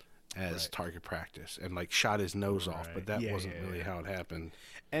as target practice and like shot his nose off, but that wasn't really how it happened.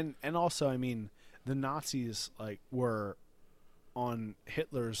 And also, I mean, the Nazis like were on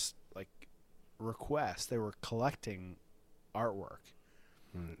Hitler's like request. They were collecting artwork,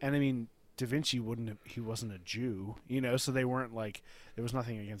 and I mean, Da Vinci he wasn't a Jew, so they weren't like, there was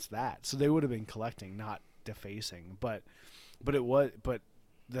nothing against that. So they would have been collecting, not defacing. But the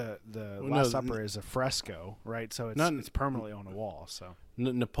Last Supper is a fresco, right? So it's permanently on a wall. So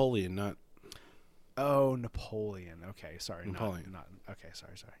Napoleon, not. Oh, Napoleon. Okay, sorry. Napoleon. Not okay.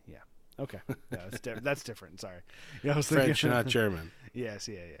 Sorry. Yeah. Okay. Yeah, that's different. Sorry. Yeah, I was French, thinking, not German. Yes.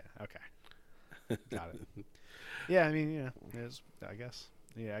 Yeah. Okay. Got it. Yeah. I mean, I guess.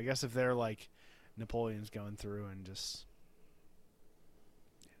 Yeah. I guess if they're like Napoleon's going through and just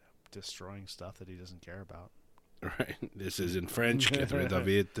destroying stuff that he doesn't care about. Right. This is in French. Get rid of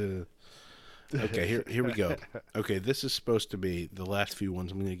it. Okay, here we go. Okay, this is supposed to be the last few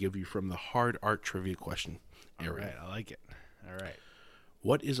ones I'm going to give you from the hard art trivia question area. All right, I like it. All right.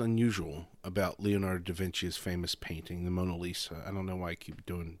 What is unusual about Leonardo da Vinci's famous painting, the Mona Lisa? I don't know why I keep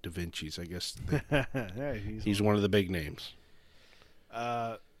doing Da Vinci's. I guess he's one of the big names.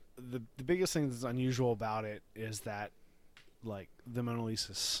 the biggest thing that's unusual about it is that, like, the Mona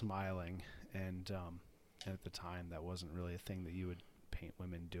Lisa is smiling, and at the time that wasn't really a thing that you would paint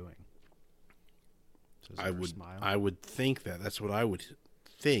women doing. So I would think that. That's what I would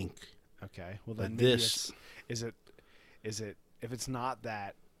think. Okay. Well, then But maybe this- is it if it's not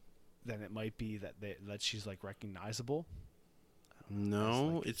that, then it might be that that she's like recognizable. No,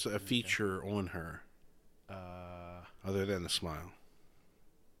 like- it's a feature on her other than the smile.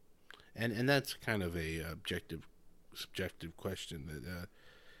 And that's kind of a subjective question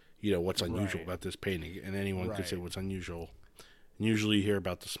that what's unusual Right. about this painting, and anyone could say Right. what's unusual. And usually you hear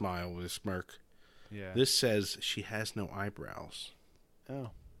about the smile with a smirk. Yeah. This says she has no eyebrows.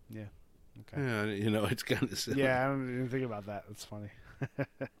 Oh. Yeah. Okay. Yeah, it's kind of silly. Yeah, I didn't think about that. That's funny. The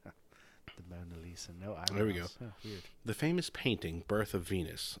Mona Lisa, no eyebrows. There we go. Oh, weird. The famous painting Birth of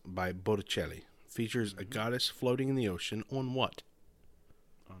Venus by Botticelli features a goddess floating in the ocean on what?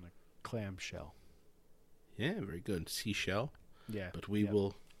 On a clamshell. Yeah, very good. Seashell. Yeah. But we yep.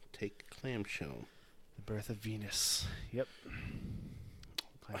 will take clamshell. The Birth of Venus. Yep.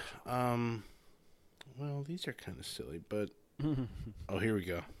 Clamshell. Well, these are kind of silly, but oh, here we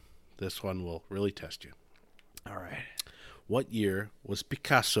go. This one will really test you. All right. What year was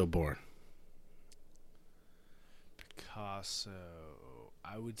Picasso born? Picasso.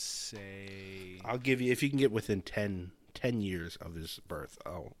 I would say. I'll give you, if you can get within 10 years of his birth,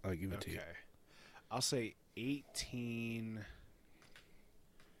 I'll give it to you. Okay. I'll say 18.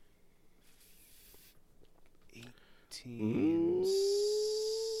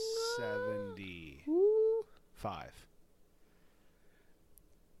 1875.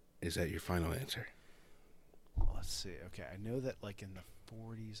 Is that your final answer? Let's see. Okay, I know that like in the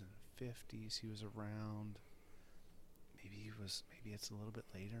 40s and 50s he was around. Maybe it's a little bit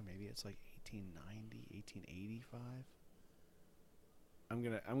later. Maybe it's like 1890, 1885. I'm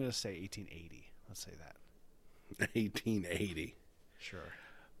gonna say 1880. Let's say that. 1880. Sure.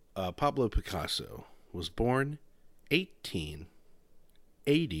 Pablo Picasso was born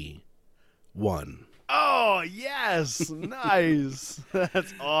 1881. Oh yes, nice.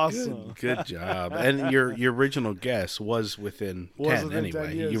 That's awesome. Good job. And your original guess was within 10 anyway.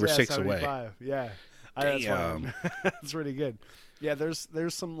 10 years, You were yeah, 6 away. 75. Yeah. Damn. That's pretty good. Yeah, there's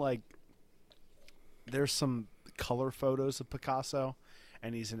some color photos of Picasso,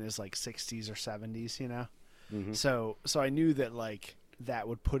 and he's in his like 60s or 70s, Mm-hmm. So I knew that like that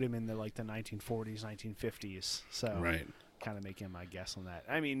would put him in the like the 1940s, 1950s. So Right. kind of making my guess on that.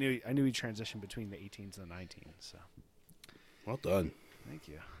 I mean, I knew he transitioned between the 18s and the 19s. So Well done. thank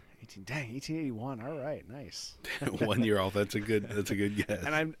you. 1881. All right, nice. 1 year off. That's a good guess.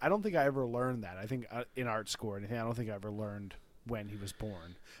 And I don't think I ever learned that. I think in art school or anything, I don't think I ever learned when he was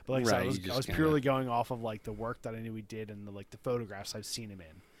born. But like I Right, you said, just I was kinda- purely going off of like the work that I knew he did and the photographs I've seen him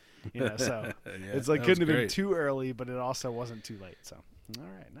in. So Yeah, it's like that was couldn't have been great. too early, but it also wasn't too late. So all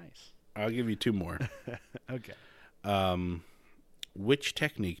right, nice. I'll give you 2 more. Okay. Which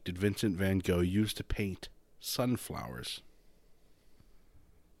technique did Vincent van Gogh use to paint sunflowers?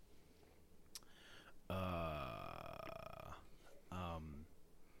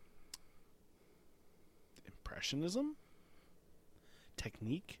 Impressionism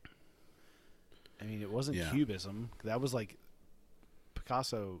technique. I mean, it wasn't Yeah. Cubism. That was like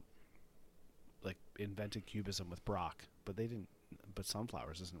Picasso, like invented Cubism with Braque, but they didn't. But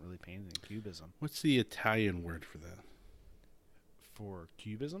sunflowers isn't really painted in Cubism. What's the Italian word for that? For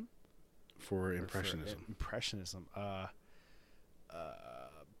Cubism, For Or impressionism. For impressionism.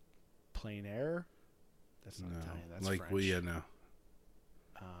 Plein air. That's not No. Italian. That's like French. we no.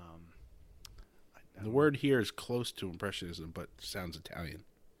 I The word here is close to impressionism, but sounds Italian.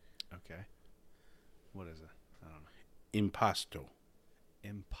 Okay. What is it? I don't know. Impasto.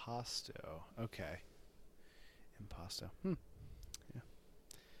 Impasto. Okay. Impasto. Yeah.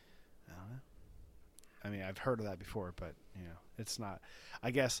 I don't know. I mean, I've heard of that before, but it's not. I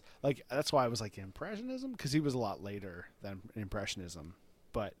guess like that's why I was like Impressionism, because he was a lot later than Impressionism.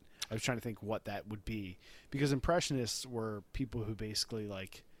 But I was trying to think what that would be, because Impressionists were people who basically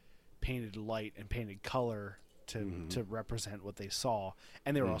like painted light and painted color to represent what they saw,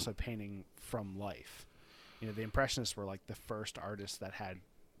 and they were also painting from life. The Impressionists were like the first artists that had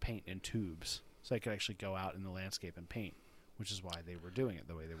paint in tubes, so they could actually go out in the landscape and paint, which is why they were doing it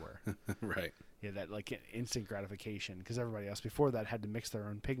the way they were. Right. Yeah, that like instant gratification, because everybody else before that had to mix their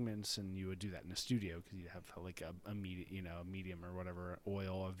own pigments, and you would do that in a studio because you'd have like a medium or whatever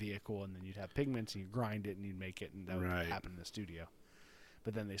oil, a vehicle, and then you'd have pigments and you grind it and you'd make it, and that would Right. happen in the studio.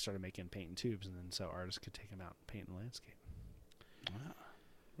 But then they started making paint in tubes, and then so artists could take them out and paint in the landscape.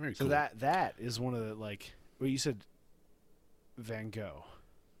 Very So cool. that is one of the like. Well, you said Van Gogh.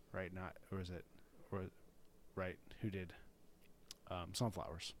 right? Not, or is it, or right? Who did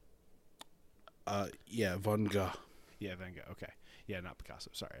Sunflowers? Yeah, Van Gogh. Yeah, Van Gogh. Okay, yeah, not Picasso.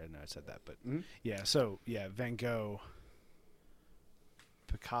 Sorry, I know I said that, but Mhm. yeah. So yeah, Van Gogh,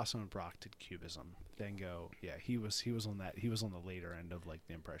 Picasso, and Braque did Cubism. Van Gogh, yeah, he was on that. He was on the later end of like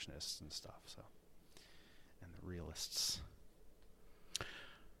the Impressionists and stuff. So, and the Realists.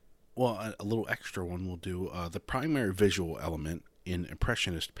 Well, a little extra one we'll do. The primary visual element in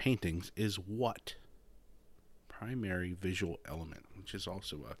Impressionist paintings is what? Primary visual element, which is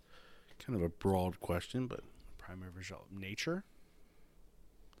also a kind of a broad question, but Primary visual nature,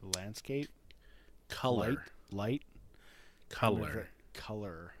 the landscape, color. light, Color.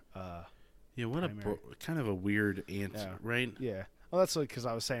 color. Yeah, what primary. kind of a weird answer, Yeah. right? Yeah. Well, that's because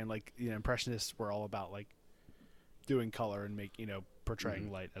I was saying like Impressionists were all about like doing color and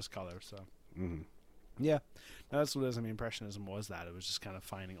portraying light as color. So Mm-hmm. yeah, no, that's what it is. I mean, Impressionism was that. It was just kind of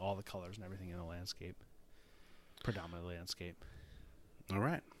finding all the colors and everything in the landscape, predominantly landscape. All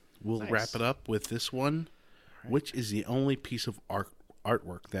right. We'll Nice. wrap it up with this one. Right. Which is the only piece of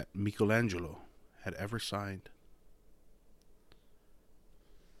artwork that Michelangelo had ever signed?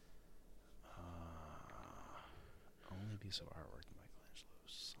 Only piece of artwork that Michelangelo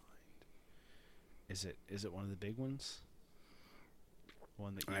signed. Is it one of the big ones?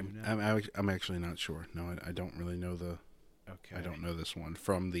 One that you know? I'm actually not sure. No, I don't really know Okay. I don't know this one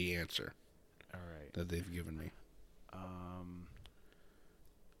from the answer All right. that they've given me.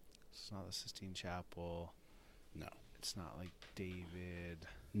 It's not the Sistine Chapel. No. It's not like David.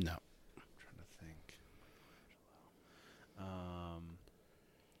 No. I'm trying to think.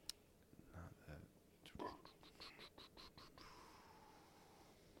 Not that.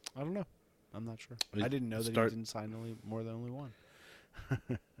 I don't know. I'm not sure. I didn't know that he didn't sign more than only one.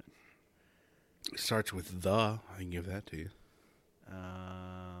 It starts with the. I can give that to you.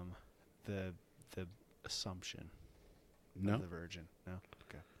 The Assumption. No. Of the Virgin. No.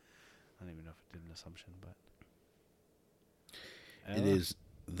 Okay. I don't even know if it did an Assumption, but It is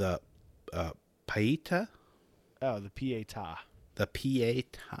the Pieta. Oh, the Pietà. The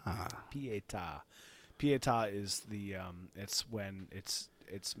Pieta. Pietà. Pietà is the it's when it's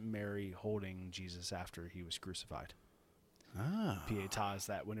Mary holding Jesus after he was crucified. Ah. Pietà is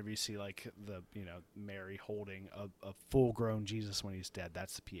that whenever you see like the Mary holding a full grown Jesus when he's dead,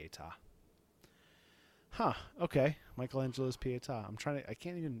 that's the Pietà. Huh. Okay. Michelangelo's Pietà. I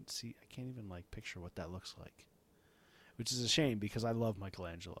can't even like picture what that looks like. Which is a shame because I love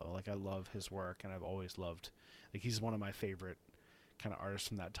Michelangelo. Like I love his work and I've always loved like he's one of my favorite kind of artists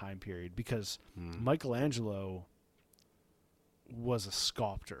from that time period because Michelangelo was a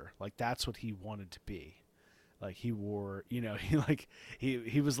sculptor. Like that's what he wanted to be. Like he wore,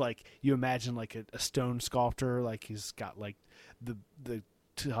 he was like, you imagine like a stone sculptor, like he's got like the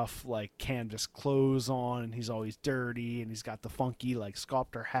tough like canvas clothes on and he's always dirty and he's got the funky like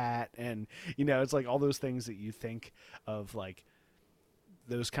sculptor hat and it's like all those things that you think of like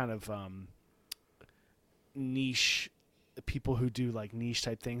those kind of niche people who do like niche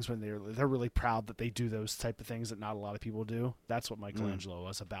type things when they're really proud that they do those type of things that not a lot of people do. That's what Michelangelo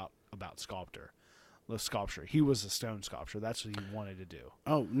was about sculpture. The sculpture. He was a stone sculptor. That's what he wanted to do.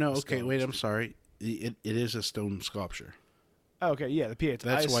 Oh no. Okay. Stone. Wait. I'm sorry. It is a stone sculpture. Oh, okay. Yeah. The Pietà.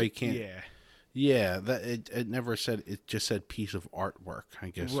 That's why you can't. Yeah. Yeah. That it never said. It just said piece of artwork.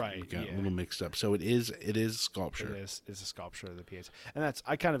 I guess. Right, We got yeah. a little mixed up. So it is sculpture. It is a sculpture of the Pietà. And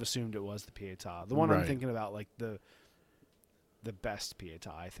I kind of assumed it was the Pietà. The one I'm Right. thinking about, like the best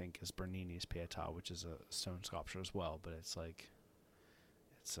Pietà, I think, is Bernini's Pietà, which is a stone sculpture as well. But it's like,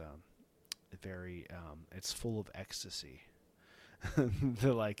 it's very, it's full of ecstasy.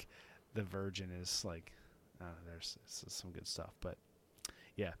 The Virgin is like, there's some good stuff. But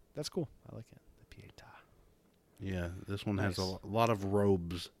yeah, that's cool. I like it. The Pietà. Yeah. This one has Nice. a lot of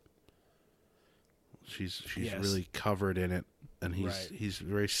robes. She's Yes. really covered in it, and Right. he's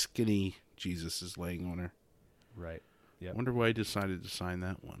very skinny. Jesus is laying on her. Right. I Yep. wonder why he decided to sign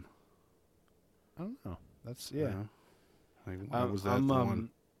that one. I don't know. That's You yeah. know? Like, why was that I'm, the one?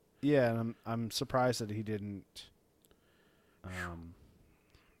 Yeah, and I'm surprised that he didn't.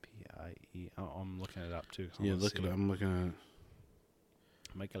 P-I-E. I'm looking it up too. 'cause I Yeah, wanna look see at it. I'm looking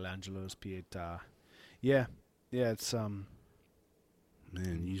at. Michelangelo's Pietà. Yeah, it's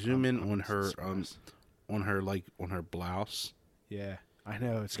Man, you zoom in I'm on her surprised. on her blouse. Yeah, I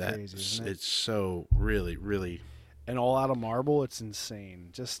know it's crazy, isn't it? It's so really And all out of marble, it's insane.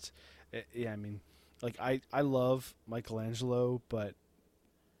 Just yeah, I mean, like I love Michelangelo, but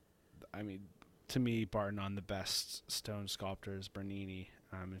I mean, to me, bar none, the best stone sculptor is Bernini.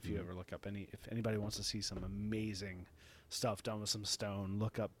 If you ever look up if anybody wants to see some amazing stuff done with some stone,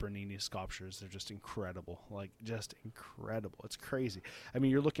 look up Bernini sculptures. They're just incredible, like just incredible. It's crazy. I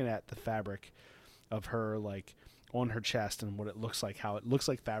mean, you're looking at the fabric of her like on her chest and what it looks like, how it looks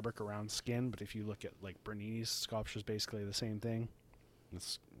like fabric around skin. But if you look at like Bernini's sculptures, basically the same thing.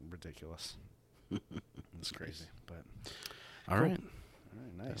 It's ridiculous. It's crazy, but All cool. right. All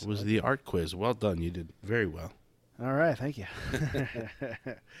right, nice. That was the art quiz. Well done. You did very well. All right, thank you.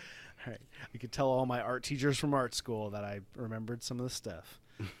 All right, I could tell all my art teachers from art school that I remembered some of the stuff,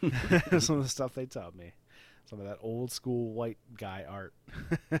 some of the stuff they taught me, some of that old school white guy art.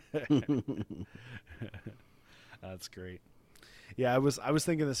 That's great. Yeah, I was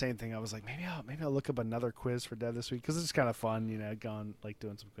thinking the same thing. I was like, maybe I'll look up another quiz for Dev this week because it's kind of fun, gone like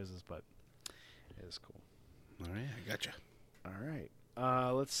doing some quizzes, but it is cool. All right. I gotcha. All right.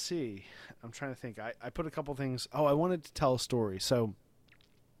 Let's see. I'm trying to think. I put a couple things. Oh, I wanted to tell a story. So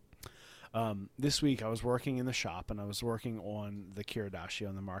this week I was working in the shop and I was working on the Kiradashi,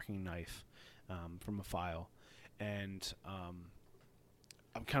 on the marking knife from a file, and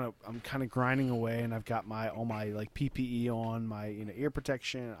I'm kind of grinding away, and I've got all my like PPE on, my ear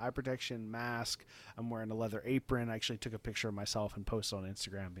protection, eye protection, mask. I'm wearing a leather apron. I actually took a picture of myself and posted on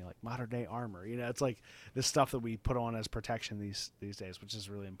Instagram, being like modern day armor. It's like this stuff that we put on as protection these days, which is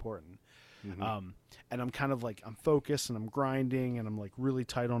really important. Mm-hmm. And I'm kind of like I'm focused and I'm grinding and I'm like really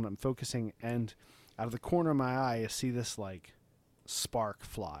tight on it. I'm focusing, and out of the corner of my eye, I see this like spark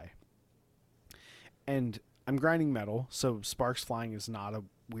fly, and I'm grinding metal, so sparks flying is not a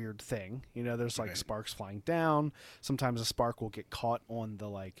weird thing. There's like sparks flying down. Sometimes a spark will get caught on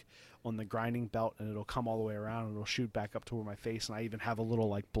the grinding belt, and it'll come all the way around and it'll shoot back up toward my face. And I even have a little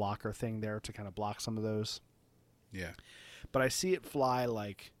like blocker thing there to kind of block some of those. Yeah. But I see it fly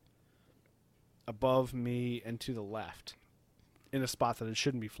like above me and to the left in a spot that it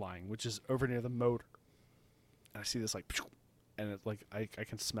shouldn't be flying, which is over near the motor. And I see this like, and it like I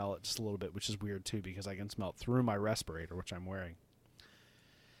can smell it just a little bit, which is weird too because I can smell it through my respirator, which I'm wearing.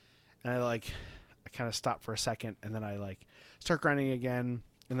 And I kind of stop for a second, and then I like start grinding again,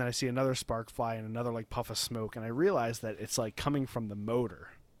 and then I see another spark fly and another like puff of smoke, and I realize that it's like coming from the motor.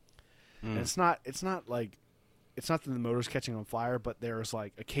 And it's not that the motor's catching on fire, but there's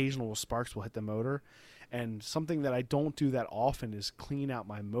like occasional sparks will hit the motor. And something that I don't do that often is clean out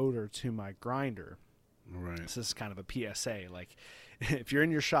my motor to my grinder. Right. This is kind of a PSA. Like, if you're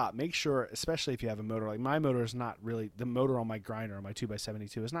in your shop, make sure, especially if you have a motor, like my motor is not really, the motor on my grinder, on my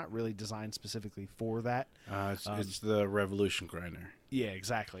 2x72, is not really designed specifically for that. It's the Revolution grinder. Yeah,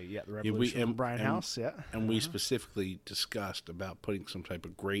 exactly. Yeah, the Revolution from Brian House. Yeah. And we specifically discussed about putting some type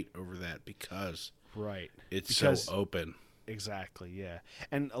of grate over that because it's so open. Exactly, yeah.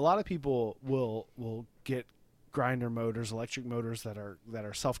 And a lot of people will get grinder motors, electric motors that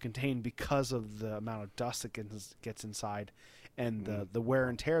are self-contained because of the amount of dust that gets inside and the wear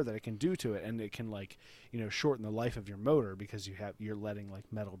and tear that it can do to it, and it can shorten the life of your motor because you're letting like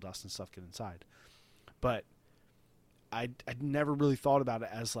metal dust and stuff get inside. But I'd never really thought about it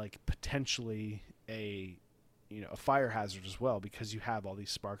as like potentially a fire hazard as well, because you have all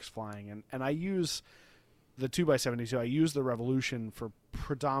these sparks flying, and I use the 2x72. I use the Revolution for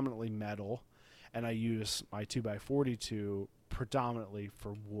predominantly metal, and I use my 2x42 predominantly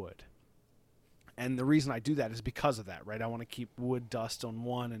for wood. And the reason I do that is because of that, right? I want to keep wood dust on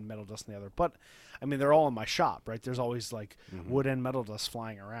one and metal dust on the other. But, I mean, they're all in my shop, right? There's always, like, wood and metal dust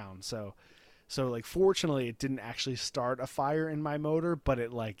flying around. So, like, fortunately, it didn't actually start a fire in my motor, but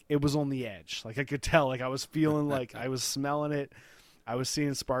it was on the edge. Like, I could tell. Like, I was feeling like I was smelling it. I was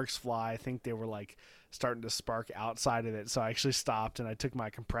seeing sparks fly. I think they were, like, starting to spark outside of it, so I actually stopped and I took my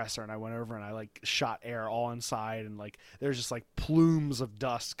compressor and I went over and I like shot air all inside, and like there's just like plumes of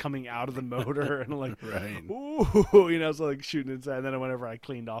dust coming out of the motor and like right. Ooh, so like shooting inside. And then I went over, I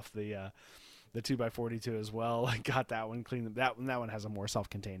cleaned off the 2x42 as well. I got that one cleaned. That one has a more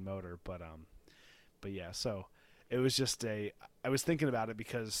self-contained motor, but yeah. So it was just I was thinking about it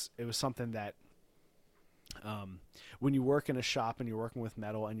because it was something that when you work in a shop and you're working with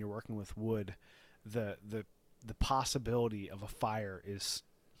metal and you're working with wood, the possibility of a fire is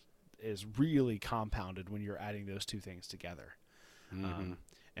really compounded when you're adding those two things together.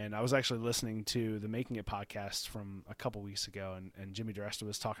 And I was actually listening to the Making It podcast from a couple weeks ago, and Jimmy DiResta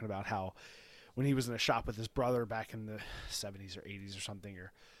was talking about how when he was in a shop with his brother back in the 70s or 80s or something,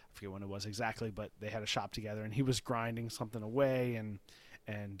 or I forget when it was exactly, but they had a shop together, and he was grinding something away, and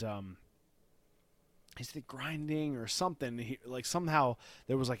he's grinding or something. Somehow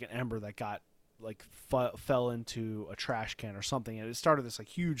there was like an ember that got fell into a trash can or something, and it started this like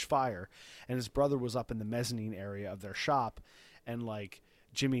huge fire, and his brother was up in the mezzanine area of their shop and like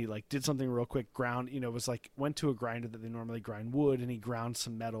Jimmy like did something real quick, ground, it was like went to a grinder that they normally grind wood, and he ground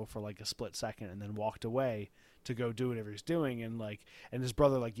some metal for like a split second and then walked away to go do whatever he's doing, and his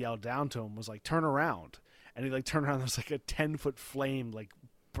brother like yelled down to him, was like, turn around. And he like turned around, there's like a 10-foot flame like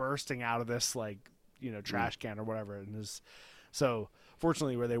bursting out of this like, trash can or whatever. And so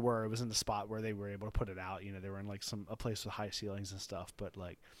fortunately where they were, it was in the spot where they were able to put it out. They were in like a place with high ceilings and stuff, but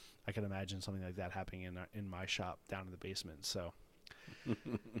like I can imagine something like that happening in my shop down in the basement. So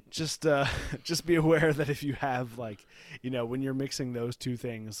just be aware that if you have like, when you're mixing those two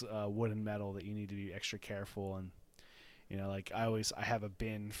things, wood and metal, that you need to be extra careful. And like I have a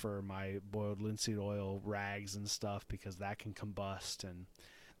bin for my boiled linseed oil rags and stuff, because that can combust, and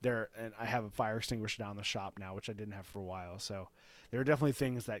I have a fire extinguisher down the shop now, which I didn't have for a while. So there are definitely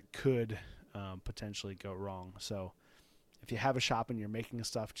things that could potentially go wrong. So if you have a shop and you're making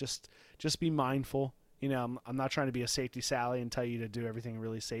stuff, just be mindful. I'm not trying to be a safety Sally and tell you to do everything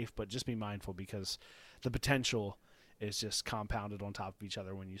really safe, but just be mindful, because the potential is just compounded on top of each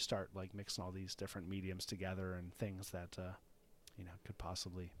other when you start like mixing all these different mediums together and things that could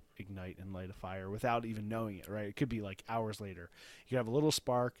possibly ignite and light a fire without even knowing it. Right? It could be like hours later. You could have a little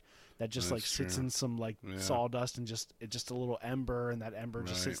spark that just That's like sits true. in some like sawdust, and just a little ember, and that ember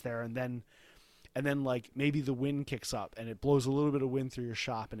just sits there, and then like maybe the wind kicks up and it blows a little bit of wind through your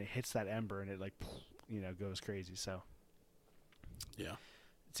shop, and it hits that ember, and it like goes crazy. So Yeah.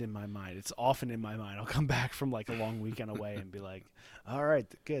 it's in my mind. It's often in my mind. I'll come back from like a long weekend away and be like, all right,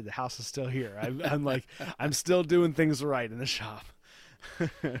 good. The house is still here. I'm like, I'm still doing things right in the shop.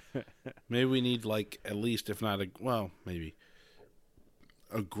 Maybe we need like at least, if not maybe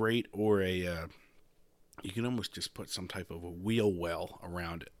a grate or a. You can almost just put some type of a wheel well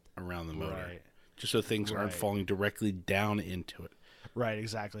around the motor, Right. just so things aren't Right. falling directly down into it. Right.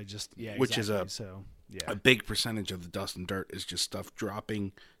 Exactly. Just, yeah. Which is exactly. So, yeah. A big percentage of the dust and dirt is just stuff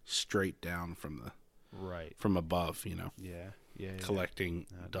dropping straight down from above. Yeah. Collecting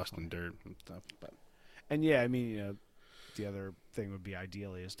dust and dirt and stuff. But And yeah, I mean, the other thing would be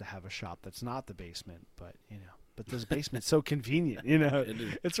ideally is to have a shop that's not the basement, but this basement's so convenient,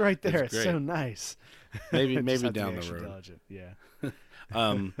 it's right there. It's so great. nice. maybe Just have to be down the extra road. diligent. Yeah.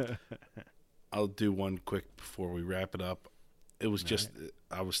 I'll do one quick before we wrap it up. It was just,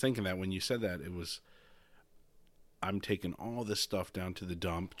 I was thinking that when you said that, I'm taking all this stuff down to the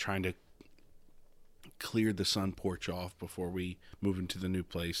dump, trying to clear the sun porch off before we move into the new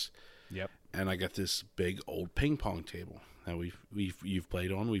place. Yep. And I got this big old ping pong table that we've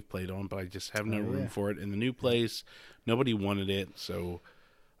played on, but I just have no room for it in the new place. Nobody wanted it, so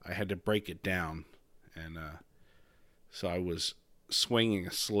I had to break it down, and so I was swinging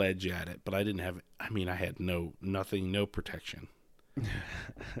a sledge at it, but I didn't have. I mean, I had no protection,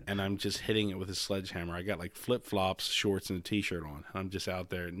 and I'm just hitting it with a sledgehammer. I got like flip flops, shorts, and a t-shirt on. I'm just out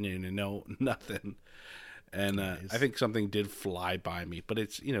there, no nothing, and I think something did fly by me, but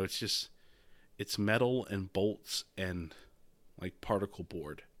it's it's metal and bolts and like particle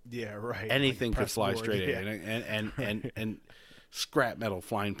board. Yeah, right. Anything like could fly board, straight yeah. in, and scrap metal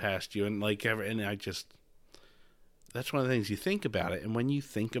flying past you, and that's one of the things you think about it, and when you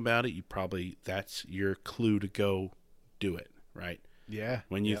think about it, that's your clue to go do it, right? Yeah.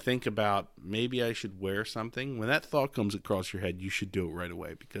 When you think about maybe I should wear something, when that thought comes across your head, you should do it right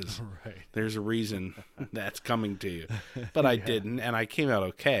away, because Right. there's a reason that's coming to you. But I didn't, and I came out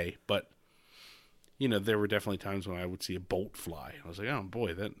okay, but there were definitely times when I would see a bolt fly. I was like, oh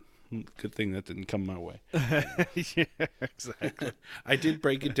boy, good thing that didn't come my way. Yeah, exactly. I did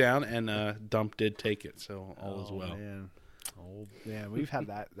break it down, and Dump did take it, so all is well. Man. Oh man, we've had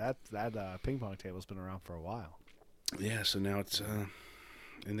that ping pong table's been around for a while. Yeah, so now it's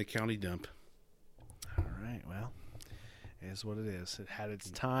in the county dump. All right, well, it is what it is. It had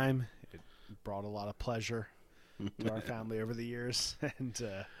its time. It brought a lot of pleasure to our family over the years, and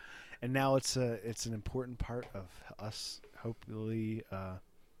now it's an important part of us, hopefully,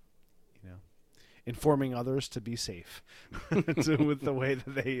 informing others to be safe with the way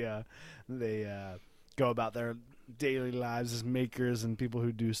that they go about their daily lives as makers and people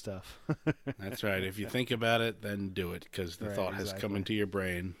who do stuff. That's right. If you think about it, then do it, because the thought has come into your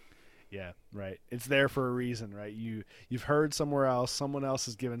brain. Yeah, right. It's there for a reason, right? You've heard somewhere else, someone else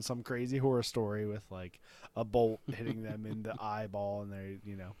has given some crazy horror story with like a bolt hitting them in the eyeball, and they,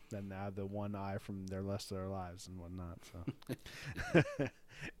 then they have the one eye from their rest of their lives and whatnot. So,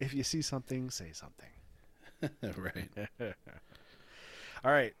 if you see something, say something. Right.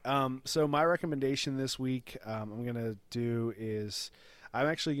 All right. So my recommendation this week, I'm gonna do is I'm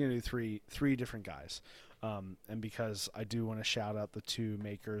actually gonna do three different guys. And because I do want to shout out the two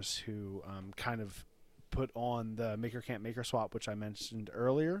makers who kind of put on the Maker Camp Maker Swap, which I mentioned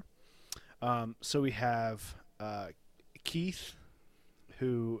earlier. So we have Keith,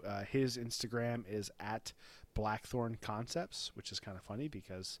 who his Instagram is at Blackthorn Concepts, which is kind of funny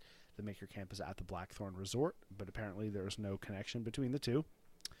because the Maker Camp is at the Blackthorn Resort, but apparently there's no connection between the two.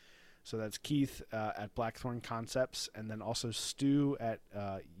 So that's Keith at Blackthorn Concepts, and then also Stu at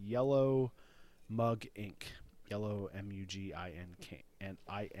Yellow Mug Inc. Yellow MUGINC and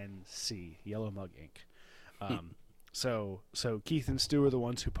INC. Yellow Mug Inc. So Keith and Stu are the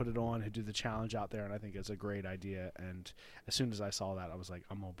ones who put it on, who do the challenge out there, and I think it's a great idea. And as soon as I saw that, I was like,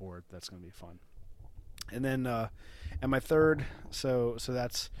 I'm on board. That's going to be fun. And then, and my third, so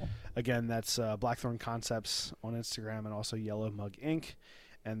that's Blackthorn Concepts on Instagram and also Yellow Mug Inc.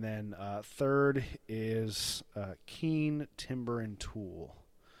 And then third is Keen Timber and Tool.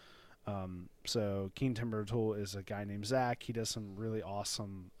 So Keen Timber and Tool is a guy named Zach. He does some really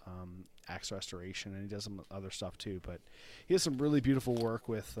awesome axe restoration, and he does some other stuff too. But he has some really beautiful work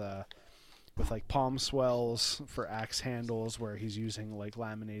with like palm swells for axe handles, where he's using like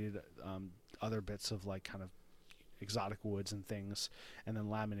laminated other bits of like kind of exotic woods and things, and then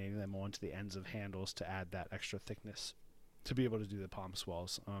laminating them onto the ends of handles to add that extra thickness to be able to do the palm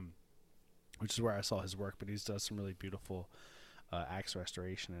swells, which is where I saw his work. But he does some really beautiful axe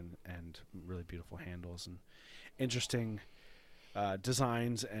restoration and really beautiful handles and interesting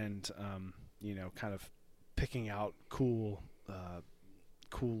designs, and kind of picking out cool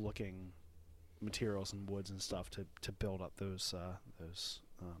looking materials and woods and stuff to build up those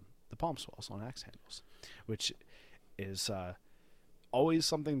the palm swells on axe handles, which is always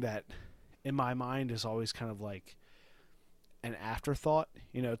something that in my mind is always kind of like an afterthought.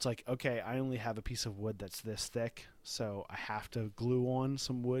 It's like, okay, I only have a piece of wood that's this thick, so I have to glue on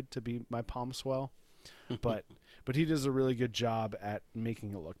some wood to be my palm swell. but he does a really good job at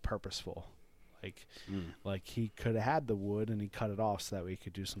making it look purposeful. Like he could have had the wood and he cut it off so that we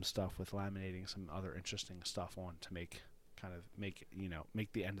could do some stuff with laminating some other interesting stuff on to make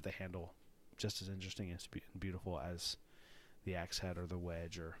the end of the handle just as interesting and beautiful as the axe head or the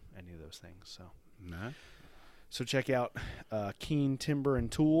wedge or any of those things. So nah. So check out Keen Timber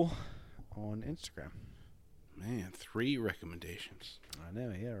and Tool on Instagram. Man, 3 recommendations. I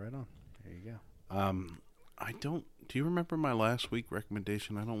know, yeah, right on. There you go. Do you remember my last week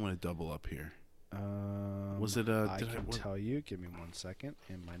recommendation? I don't want to double up here. Was it I can tell you. Give me 1 second.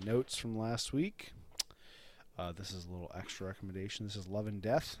 In my notes from last week, this is a little extra recommendation. This is Love and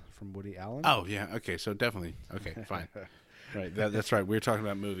Death from Woody Allen. Oh, yeah. Okay, so definitely. Okay, fine. Right, that's right. We were talking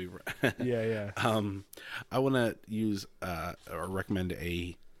about movie. Yeah. I want to use or recommend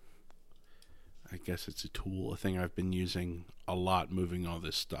I guess it's a tool, a thing I've been using a lot, moving all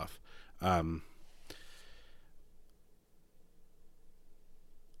this stuff. I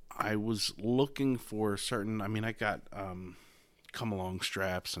was looking for I got come along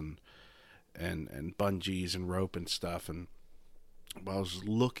straps and bungees and rope and stuff, and I was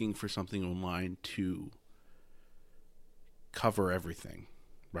looking for something online to cover everything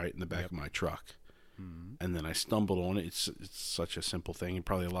right in the back of my truck. And then I stumbled on it. It's such a simple thing, and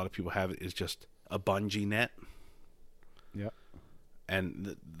probably a lot of people have it, is just a bungee net. Yep.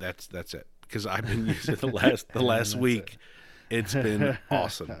 And that's it, because I've been using the last week. It's been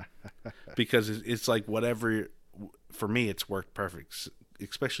awesome, because it's like whatever, for me it's worked perfect,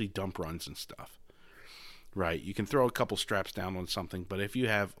 especially dump runs and stuff. Right, you can throw a couple straps down on something, but if you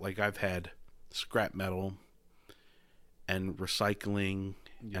have, like, I've had scrap metal and recycling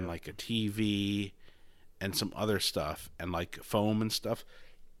and like a TV and some other stuff and like foam and stuff,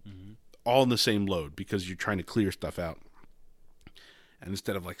 all in the same load, because you're trying to clear stuff out. And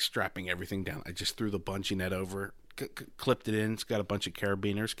instead of like strapping everything down, I just threw the bungee net over, clipped it in. It's got a bunch of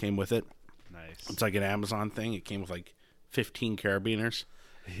carabiners, came with it. Nice. It's like an Amazon thing. It came with like 15 carabiners.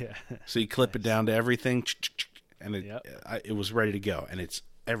 Yeah. So you clip it down to everything, and it was ready to go, and it's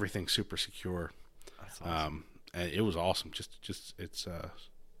everything super secure. That's awesome. And it was awesome. Just it's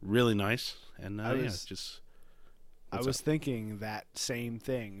really nice, and I was thinking that same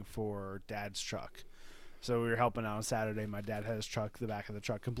thing for Dad's truck. So we were helping out on Saturday. My dad had his truck, the back of the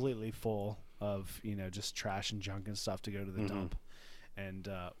truck, completely full of just trash and junk and stuff to go to the dump, and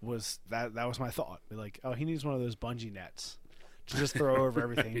that was my thought. Like, oh, he needs one of those bungee nets to just throw over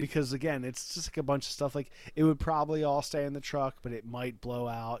everything, because again, it's just like a bunch of stuff. Like, it would probably all stay in the truck, but it might blow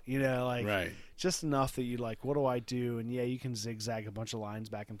out, right. Just enough that you like, what do I do? And yeah, you can zigzag a bunch of lines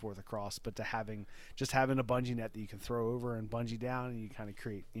back and forth across, but to having a bungee net that you can throw over and bungee down, and you kind of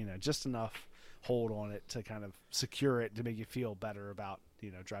create, just enough hold on it to kind of secure it to make you feel better about,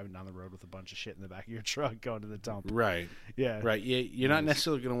 driving down the road with a bunch of shit in the back of your truck going to the dump. Right. Yeah. Right. You're not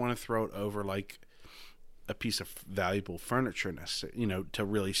necessarily going to want to throw it over like a piece of valuable furniture, to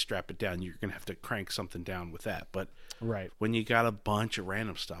really strap it down. You're gonna have to crank something down with that. But Right. when you got a bunch of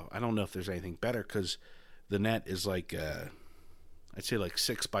random stuff, I don't know if there's anything better because the net is like I'd say like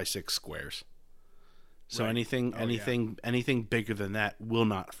 6x6 squares. So Right. anything bigger than that will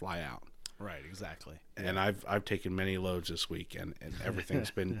not fly out. Right. Exactly. And I've taken many loads this week, and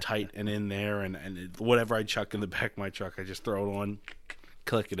everything's been tight and in there, and whatever I chuck in the back of my truck, I just throw it on,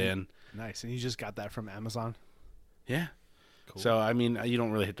 click it in. Nice. And you just got that from Amazon? Yeah. Cool. So I mean, you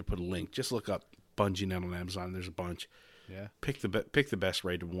don't really have to put a link. Just look up Bungee Net on Amazon. There's a bunch. Yeah. Pick the best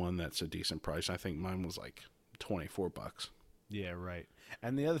rated one that's a decent price. I think mine was like $24. Yeah, right.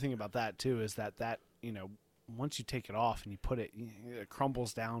 And the other thing about that too is that once you take it off and you put it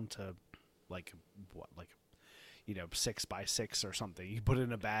crumbles down to like 6x6 or something. You put it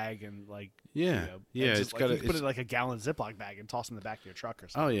in a bag and It's got you put it in like a gallon Ziploc bag and toss it in the back of your truck or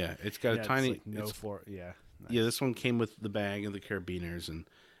something. Oh yeah, it's got a tiny floor. Yeah. Nice. Yeah, this one came with the bag and the carabiners,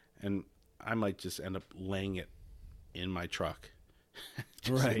 and I might just end up laying it in my truck.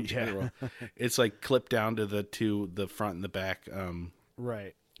 Right. Yeah. It's like clipped down to the front and the back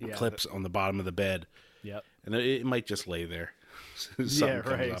Right. Yeah. clips on the bottom of the bed. Yep. And it might just lay there. Something Yeah,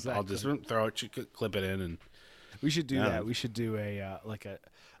 right, comes up, I'll just exactly. throw it, clip it in, and We should do that. We should do a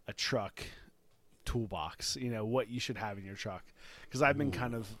truck toolbox. What you should have in your truck, because I've been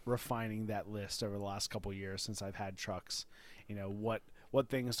kind of refining that list over the last couple of years since I've had trucks. What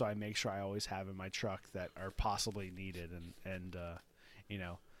things do I make sure I always have in my truck that are possibly needed, and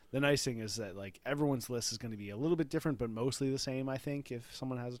the nice thing is that like everyone's list is going to be a little bit different, but mostly the same. I think if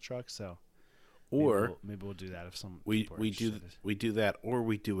someone has a truck, so. Maybe we'll do that if some we people are do interested. we do that, or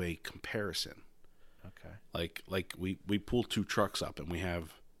we do a comparison. Okay. Like we pull two trucks up and we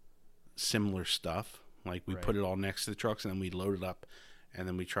have similar stuff. Like we put it all next to the trucks and then we load it up, and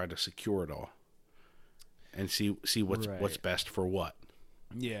then we try to secure it all and see what's best for what.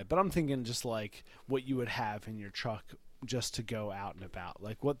 Yeah, but I'm thinking just like what you would have in your truck just to go out and about.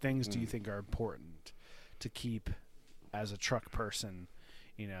 Like what things do you think are important to keep as a truck person?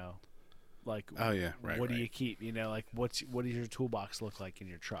 Like what do you keep? Like what does your toolbox look like in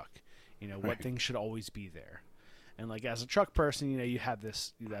your truck? What things should always be there? And like as a truck person, you have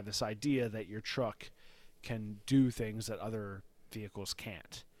this idea that your truck can do things that other vehicles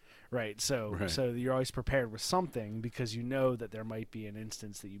can't. Right. So you're always prepared with something because you know that there might be an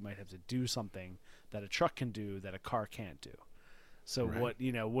instance that you might have to do something that a truck can do that a car can't do. So what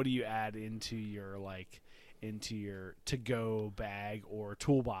do you add into your to-go bag or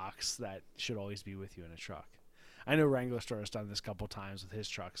toolbox that should always be with you in a truck? I know Wrangler Store has done this a couple times with his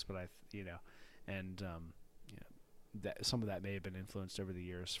trucks, but that some of that may have been influenced over the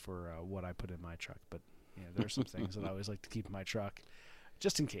years for what I put in my truck. But there are some things that I always like to keep in my truck,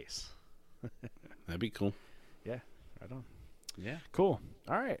 just in case. That'd be cool. Yeah, right on. Yeah. Cool.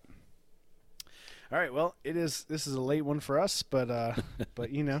 All right. Well, this is a late one for us, but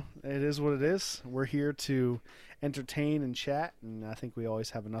it is what it is. We're here to entertain and chat, and I think we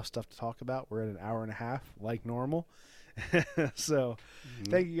always have enough stuff to talk about. We're at an hour and a half, like normal. So,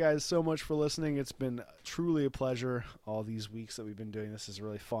 thank you guys so much for listening. It's been truly a pleasure all these weeks that we've been doing this. Is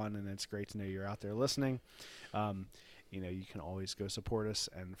really fun, and it's great to know you're out there listening. You can always go support us,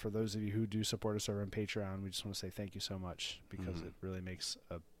 and for those of you who do support us over on Patreon, we just want to say thank you so much because it really makes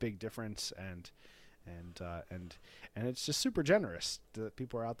a big difference, and it's just super generous that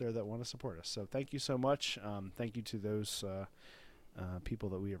people are out there that want to support us. So thank you so much. Thank you to those people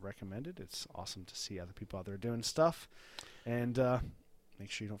that we have recommended. It's awesome to see other people out there doing stuff, and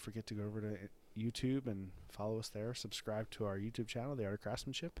make sure you don't forget to go over to YouTube and follow us there. Subscribe to our YouTube channel, The Art of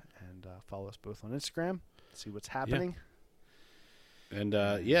Craftsmanship, and follow us both on Instagram. See what's happening.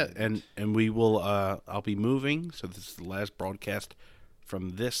 Yeah. And we will I'll be moving, so this is the last broadcast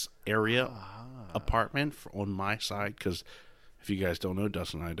from this area apartment on my side, because if you guys don't know,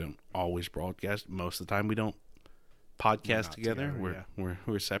 Dustin and I don't always broadcast. Most of the time we don't podcast together.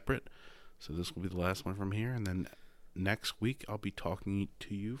 We're separate. So this will be the last one from here, and then next week I'll be talking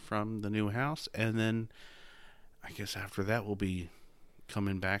to you from the new house, and then I guess after that we'll be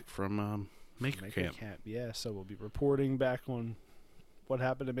coming back from Maker Camp. Yeah, so we'll be reporting back on what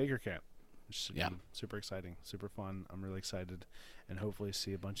happened at Maker Camp. Which should be super exciting, super fun. I'm really excited, and hopefully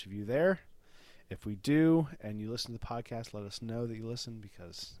see a bunch of you there. If we do, and you listen to the podcast, let us know that you listen,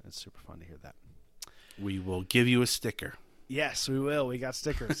 because it's super fun to hear that. We will give you a sticker. Yes, we will. We got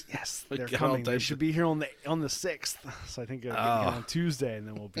stickers. Yes, they're coming. They should be here on the 6th. So I think it'll be on Tuesday, and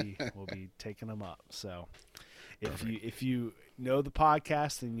then we'll be taking them up. So if you know the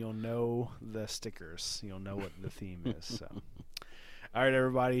podcast, then you'll know the stickers. You'll know what the theme is. So all right,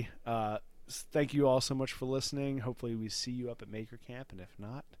 everybody. thank you all so much for listening. Hopefully we see you up at Maker Camp, and if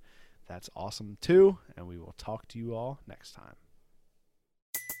not, that's awesome too, and we will talk to you all next time.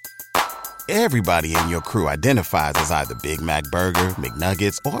 Everybody in your crew identifies as either Big Mac Burger,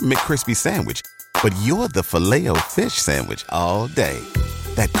 McNuggets, or McCrispy Sandwich. But you're the Filet-O-Fish Sandwich all day.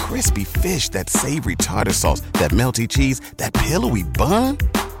 That crispy fish, that savory tartar sauce, that melty cheese, that pillowy bun.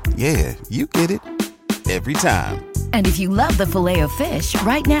 Yeah, you get it. Every time. And if you love the Filet-O-Fish,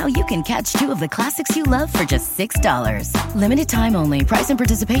 right now you can catch 2 of the classics you love for just $6. Limited time only. Price and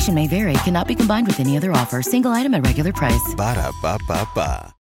participation may vary. Cannot be combined with any other offer. Single item at regular price. Ba-da-ba-ba-ba.